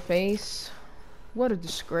shot to the face. What a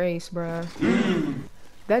disgrace, bruh.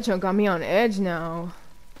 That junk got me on edge now.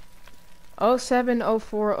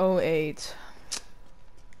 070408.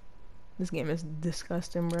 This game is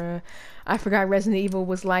disgusting, bruh. I forgot Resident Evil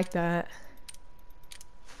was like that.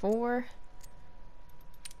 4.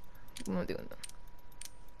 What am I doing?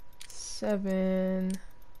 7,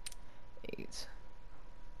 8. Is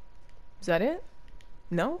that it?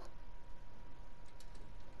 No?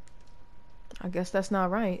 I guess that's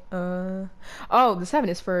not right. Oh, the 7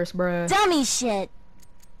 is first, bruh. Dummy shit.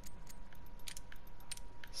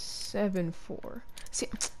 7, 4. See,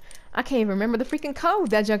 I can't even remember the freaking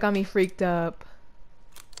code. That junk got me freaked up.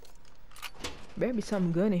 Better be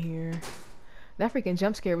something good in here. That freaking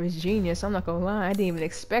jump scare was genius. I'm not gonna lie. I didn't even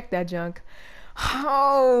expect that junk.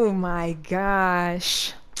 Oh my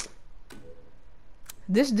gosh.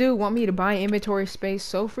 This dude want me to buy inventory space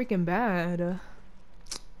so freaking bad.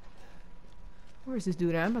 Where's this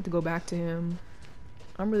dude at? I'm about to go back to him.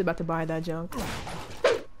 I'm really about to buy that junk.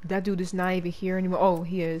 That dude is not even here anymore. Oh,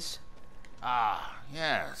 he is. Ah,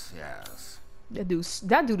 yes, yes. That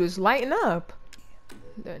dude is lighting up.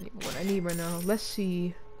 That ain't even what I need right now. Let's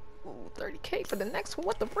see. Ooh, 30K for the next one.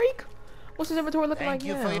 What the freak? What's his inventory looking Thank like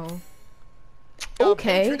you now? for your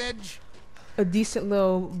Okay. patronage. A decent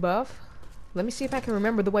little buff. Let me see if I can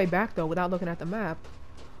remember the way back though without looking at the map.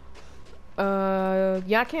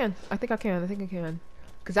 Yeah, I can. I think I can.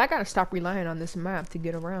 Cause I gotta stop relying on this map to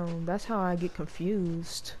get around. That's how I get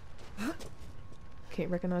confused. Can't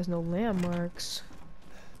recognize no landmarks.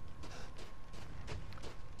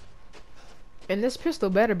 And this pistol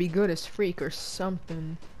better be good as freak or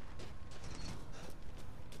something.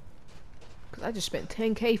 Cause I just spent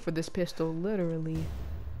 10K for this pistol, literally.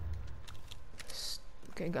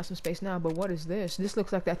 Okay, got some space now, but what is this? This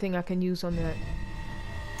looks like that thing I can use on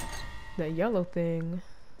that yellow thing.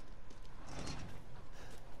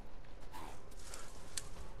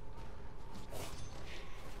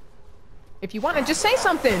 If you want to, just say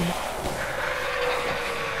something.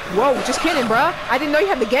 Whoa, just kidding, bruh. I didn't know you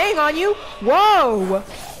had the gang on you. Whoa.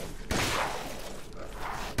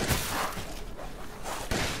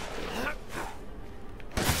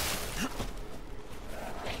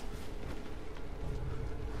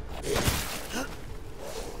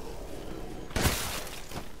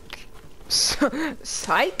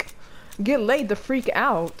 Psych. Get laid the freak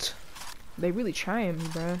out. They really trying me,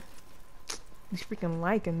 bruh. These freaking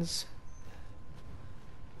lichens.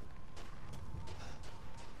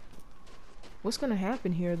 What's gonna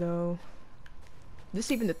happen here, though?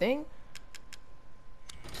 This even the thing?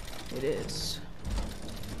 It is.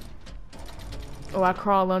 Oh, I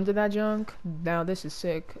crawl under that junk? Now this is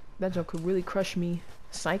sick. That junk could really crush me.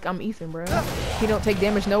 Psych, I'm Ethan, bro. He don't take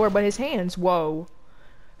damage nowhere but his hands. Whoa.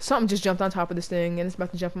 Something just jumped on top of this thing and it's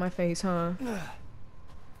about to jump in my face, huh?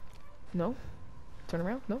 No? Turn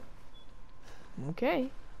around? No?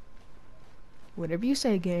 Okay. Whatever you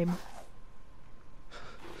say, game.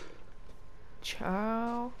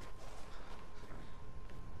 Ciao.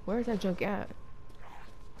 Where's that junk at?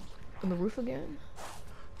 On the roof again?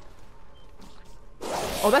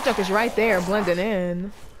 Oh, that junk is right there, blending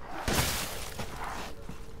in.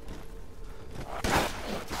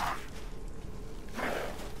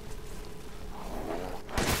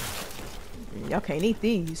 Y'all can't eat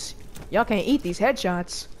these. Y'all can't eat these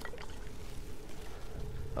headshots.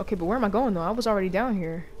 Okay, but where am I going though? I was already down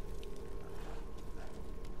here.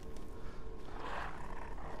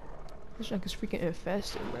 This junk is freaking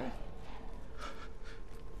infested, bro.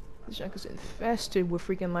 This junk is infested with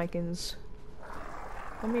freaking lichens.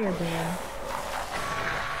 Come here, Dan.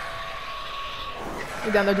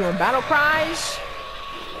 You down there doing battle cries?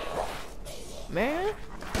 Man.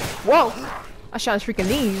 Whoa! I shot his freaking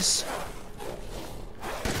knees.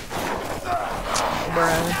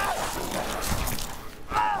 Bruh.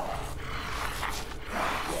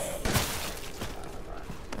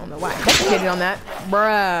 I don't know why I hesitated on that.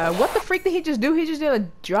 Bruh. What the freak did he just do? He just did a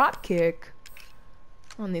drop kick.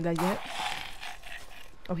 I don't need that yet.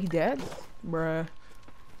 Oh, he dead? Bruh.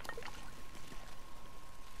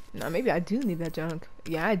 Nah, maybe I do need that junk.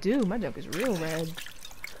 Yeah, I do. My junk is real red.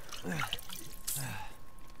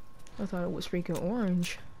 I thought it was freaking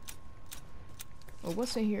orange. Well,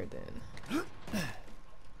 what's in here then?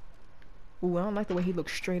 Ooh, I don't like the way he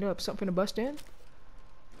looks straight up. Something to bust in?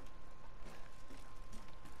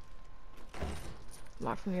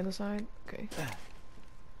 Locked from the other side? Okay.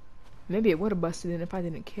 Maybe it would have busted in if I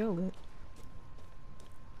didn't kill it.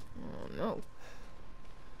 Oh no.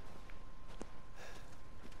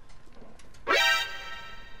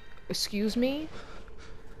 Excuse me?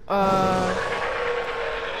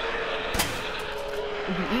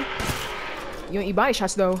 You eat? You don't eat body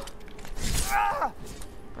shots though.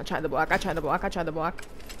 I tried the block, I tried the block, I tried the block.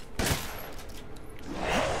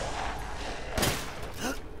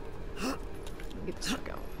 Get this fuck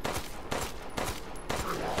out.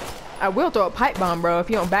 I will throw a pipe bomb, bro, if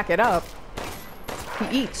you don't back it up.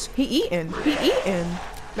 He eats. He eating. He eating.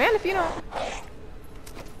 Man, if you don't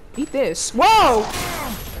eat this. Whoa!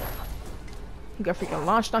 He got freaking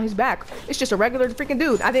launched on his back. It's just a regular freaking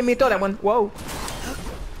dude. I didn't mean to throw that one. Whoa.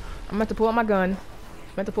 I'm about to pull out my gun.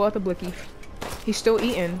 I'm about to pull out the blicky. He's still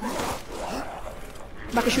eating. I'm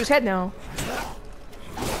about to shoot his head now.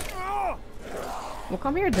 Well,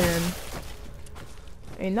 come here then.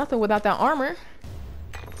 Ain't nothing without that armor.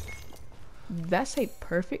 That's a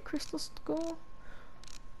perfect crystal skull.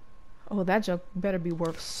 Oh, that junk better be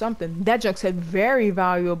worth something. That junk said very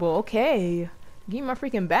valuable. Okay. Give me my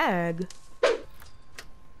freaking bag.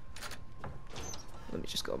 Let me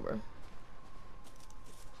just go, bro.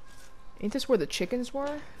 Ain't this where the chickens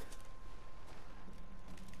were?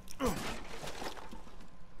 I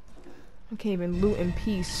can't even loot in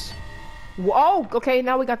peace. Whoa! Okay,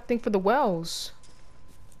 now we got to think for the wells.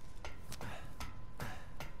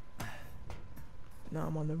 Now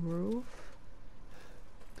I'm on the roof.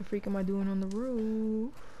 The freak am I doing on the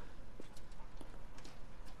roof?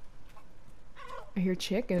 I hear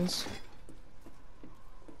chickens.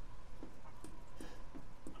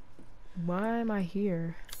 Why am I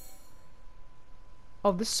here?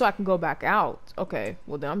 Oh, this is so I can go back out. Okay,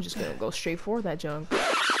 well then I'm just gonna go straight for that junk.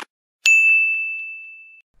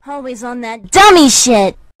 Always on that dummy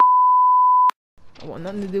shit! I want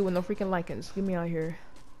nothing to do with no freaking lichens. Get me out here.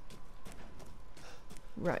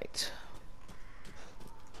 Right.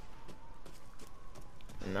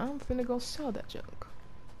 Now I'm finna go sell that junk.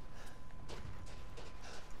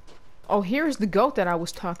 Oh, here's the goat that I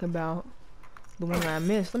was talking about. The one that I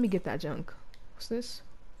missed. Let me get that junk. What's this?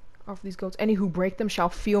 Offer these goats. Any who break them shall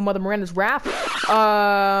feel Mother Miranda's wrath.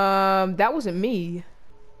 That wasn't me.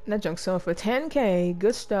 That junk selling for 10K.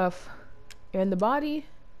 Good stuff. And the body?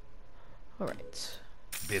 Alright.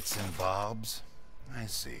 Bits and bobs? I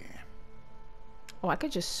see. Oh, I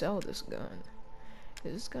could just sell this gun.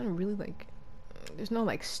 Is this gun really like... There's no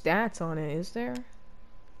like stats on it, is there?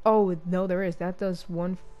 Oh, no there is. That does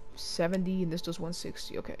 170 and this does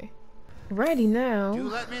 160. Okay. Ready now. Do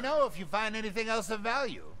let me know if you find anything else of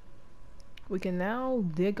value. We can now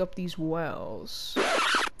dig up these wells.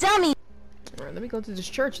 Dummy! Alright, let me go to this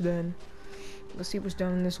church then. Let's see what's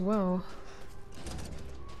down in this well.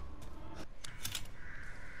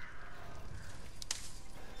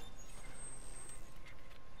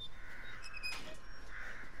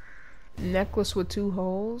 Necklace with 2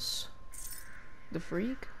 holes. The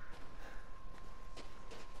freak.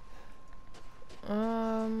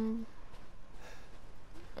 I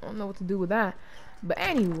don't know what to do with that. But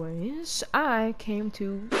anyways, I came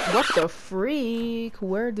to... What the freak?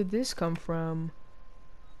 Where did this come from?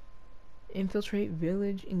 Infiltrate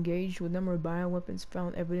village. Engaged with number of bioweapons.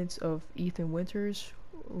 Found evidence of Ethan Winters.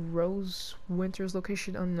 Rose Winters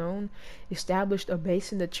location unknown. Established a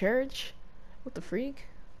base in the church. What the freak?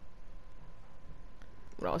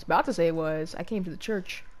 What I was about to say was, I came to the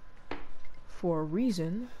church for a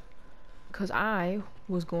reason. Because I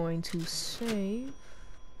was going to save...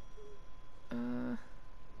 let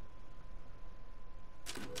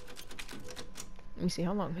me see,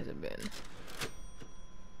 how long has it been?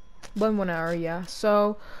 1 hour, yeah.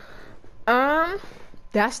 So,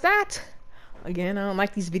 that's that. Again, I don't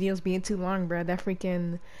like these videos being too long, bruh. That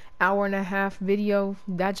freaking hour-and-a-half video,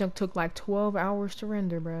 that junk took like 12 hours to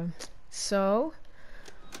render, bruh. So,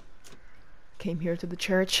 came here to the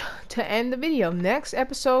church to end the video. Next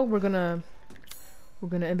episode, we're gonna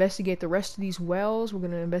investigate the rest of these wells. We're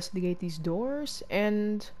gonna investigate these doors,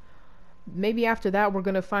 and maybe after that we're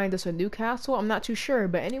gonna find us a new castle. I'm not too sure,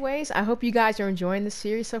 but anyways, I hope you guys are enjoying this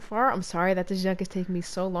series so far. I'm sorry that this junk is taking me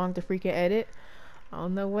so long to freaking edit. I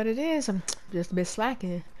don't know what it is. I'm just a bit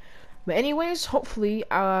slacking. But anyways, hopefully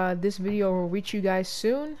this video will reach you guys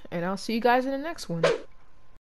soon, and I'll see you guys in the next one.